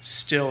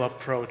 still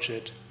approach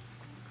it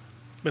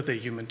with a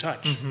human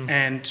touch.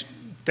 And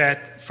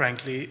that,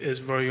 frankly, is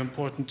very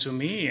important to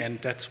me,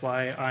 and that's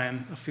why I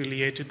am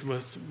affiliated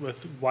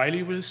with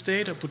Wiley Real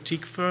Estate, a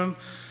boutique firm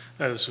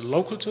that is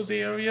local to the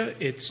area.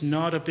 It's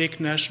not a big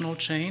national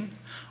chain.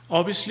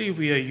 Obviously,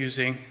 we are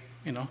using,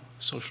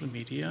 social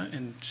media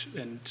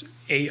and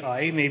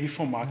AI maybe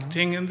for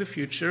marketing in the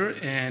future,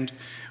 and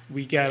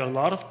we get a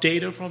lot of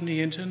data from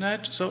the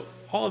internet. So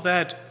all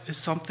that is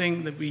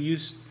something that we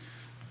use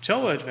to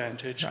our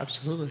advantage.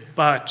 Absolutely.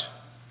 But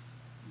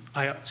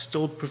I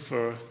still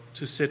prefer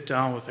to sit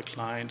down with a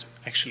client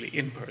actually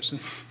in person.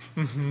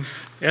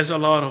 There's a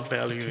lot of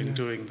value in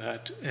doing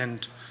that,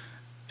 and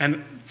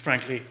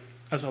frankly,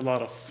 there's a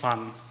lot of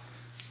fun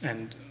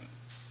and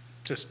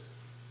just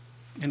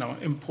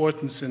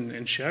importance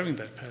in sharing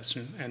that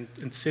passion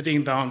and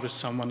sitting down with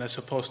someone as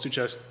opposed to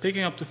just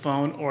picking up the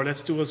phone or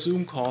let's do a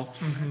Zoom call.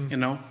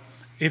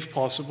 If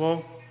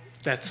possible,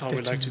 that's how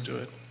we like to do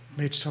it.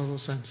 Makes total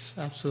sense.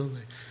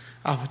 Absolutely.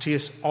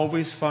 Matthias,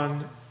 always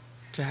fun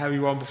to have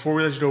you on. Before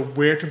we let you go,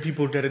 where can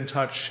people get in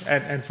touch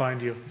and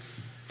find you?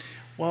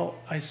 Well,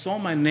 I saw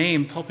my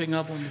name popping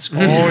up on the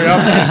screen. Oh,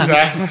 yeah,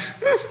 exactly.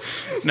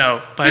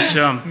 No, but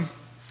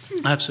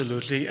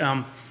absolutely.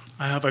 I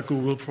have a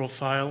Google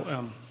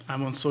profile.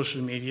 I'm on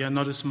social media,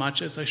 not as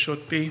much as I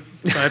should be,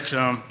 but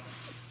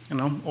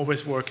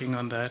always working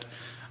on that.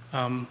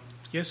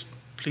 Yes,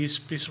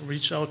 please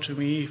reach out to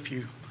me if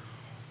you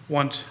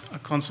want a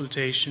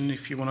consultation,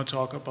 if you want to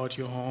talk about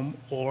your home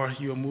or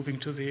you're moving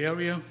to the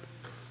area.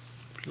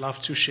 I'd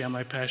love to share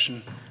my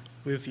passion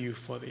with you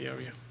for the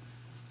area.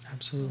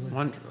 Absolutely.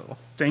 Wonderful.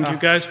 Thank you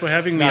guys for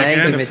having me Thank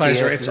again. you, It's a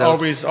pleasure. Matthias. It's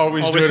always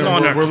Always good. an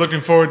honor. We're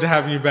looking forward to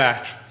having you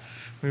back.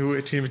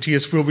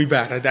 Matthias will be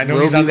back. I know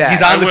We'll he's be on, back.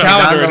 he's on the He's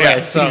calendar. on the yeah,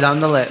 list. so He's on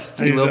the list.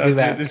 He will be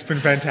back. It's been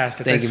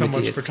fantastic. Thank Thanks you, so much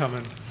Matthias. for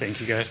coming. Thank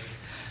you, guys.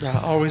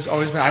 Always. I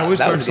always That learn was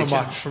a so good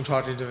chat. much from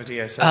talking to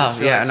Matthias. Oh, I just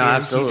feel yeah, like no,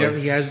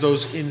 absolutely. He has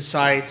those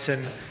insights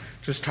and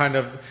just kind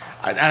of,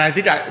 and I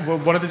think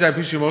one of the things I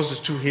appreciate most is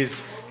too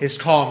his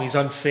calm. He's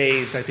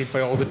unfazed, I think,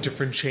 by all the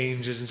different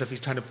changes and stuff. He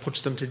kind of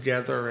puts them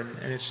together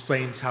and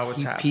explains how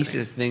it's happening. He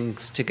pieces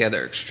things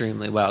together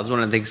extremely well. It's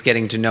one of the things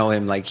getting to know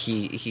him. Like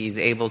he's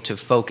able to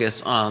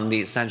focus on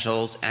the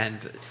essentials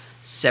and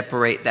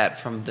separate that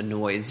from the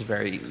noise.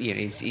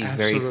 He's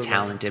very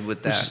talented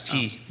with that.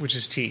 Which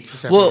is key.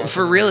 Well,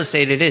 for real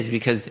estate, it is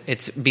because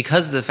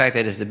of the fact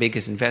that it's the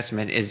biggest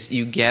investment. Is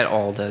you get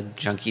all the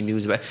junky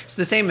news about. It's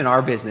the same in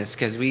our business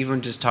because we were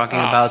just talking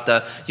about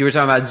you were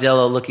talking about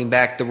Zillow. Looking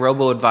back, the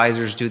robo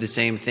advisors do the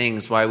same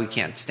things. Why we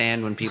can't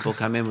stand when people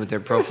come in with their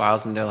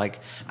profiles and they're like,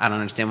 I don't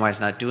understand why it's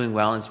not doing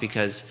well. And it's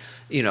because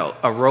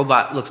a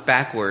robot looks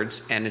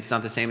backwards and it's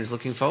not the same as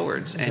looking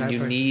forwards. Exactly.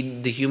 And you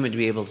need the human to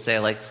be able to say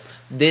like,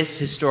 this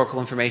historical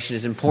information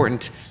is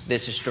important.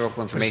 This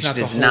historical information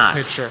is not.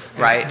 Picture.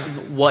 Right?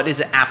 What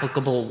is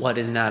applicable? What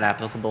is not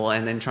applicable?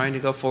 And then trying to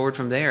go forward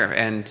from there.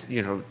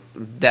 And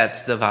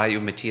that's the value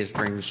Matthias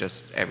brings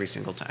just every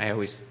single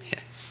time.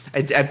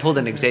 I pulled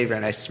an Xavier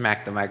and I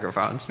smacked the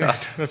microphone. So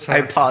I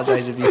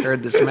apologize if you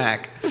heard the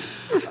smack.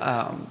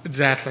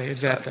 Exactly.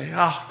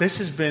 This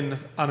has been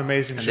an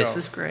amazing show. This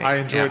was great. I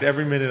enjoyed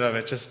every minute of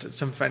it. Just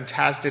some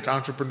fantastic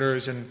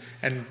entrepreneurs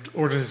and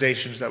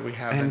organizations that we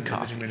have in the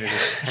community.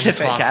 And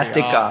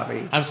fantastic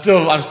coffee. I'm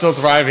still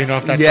thriving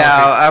off that coffee.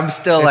 Yeah, I'm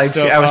still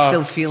I was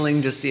still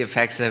feeling just the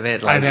effects of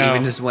it. Like I know.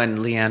 even just when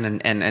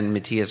Leanne and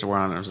Matthias were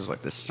on, I was just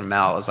like the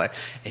smell. I was like,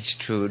 it's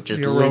true, it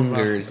just The aroma.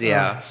 lingers.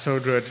 Yeah. So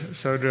good.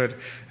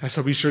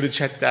 So be sure to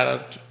check that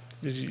out.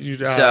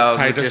 So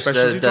Taiga just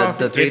specialty the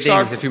coffee. three It's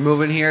things. If you're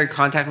moving here,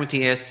 contact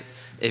Matthias.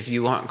 If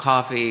you want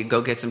coffee,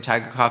 go get some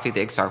Taiga coffee at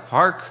the Exarch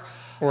Park.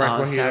 Or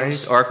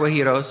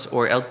Arcuajiros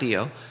or El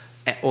Tío.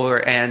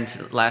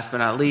 And last but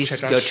not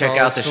least, go check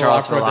out the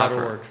Charlottesville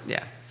Opera.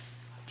 Yeah.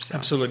 So.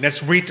 Absolutely.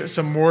 Let's meet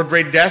some more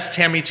great guests.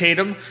 Tammy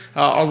Tatum,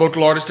 our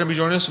local artist, going to be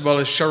joining us, as well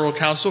as Cheryl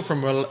Council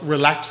from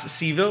Relax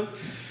CVille.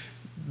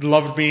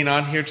 Loved being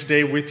on here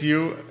today with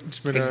you. It's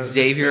been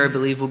Xavier, I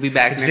believe, will be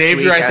back next week.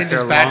 Xavier, I think,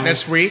 is back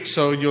next week,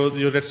 so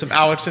you'll get some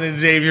Alex and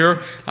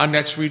Xavier on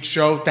next week's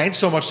show. Thanks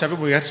so much, Tevin.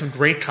 We had some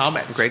great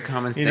comments. Thank you,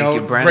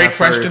 Brenna. Great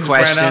for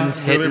questions.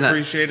 Brenna, really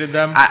appreciated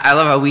them. I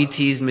love how we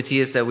teased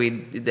Matthias that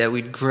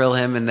we'd grill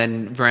him, and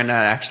then Brenna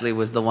actually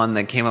was the one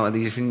that came up with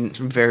these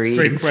very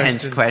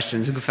intense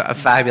questions.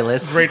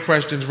 Fabulous. Great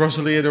questions.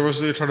 Rosalia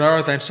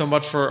Tordara, thanks so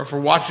much for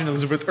watching.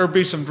 Elizabeth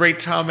Urpí, some great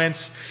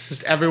comments.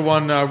 Just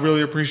everyone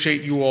really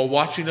appreciate you all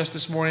watching us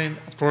this morning.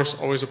 Of course,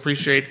 always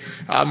appreciate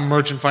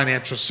Emergent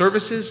Financial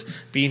Services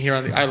being here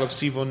on the I Love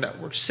CVille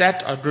Network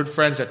set. Our good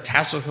friends at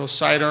Castle Hill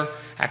Cider,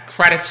 at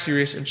Craddock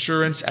Serious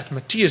Insurance, at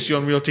Matthias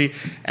Realty,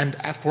 and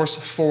of course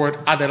forward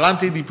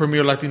Adelante, the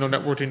premier Latino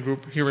networking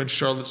group here in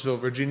Charlottesville,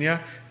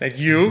 Virginia. Thank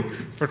you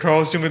for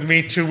co-hosting with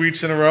me 2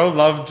 weeks in a row.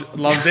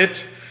 Loved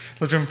it.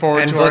 Looking forward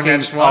And to our booking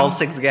next one. all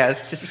 6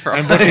 guests just for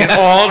And booking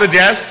all the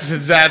guests,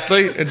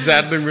 exactly.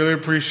 Really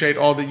appreciate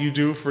all that you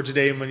do for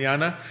Today and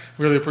Mañana.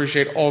 Really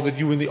appreciate all that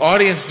you and the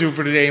audience do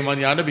for Today and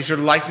Mañana. Be sure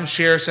to like and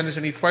share. Send us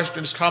any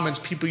questions, comments,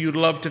 people you'd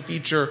love to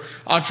feature,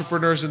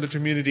 entrepreneurs in the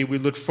community. We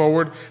look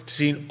forward to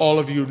seeing all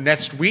of you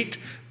next week.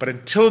 But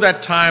until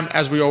that time,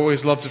 as we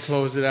always love to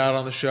close it out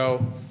on the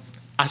show,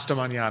 hasta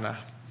mañana.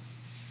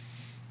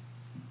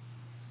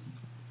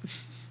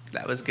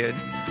 That was good.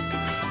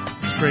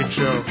 Great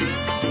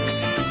show.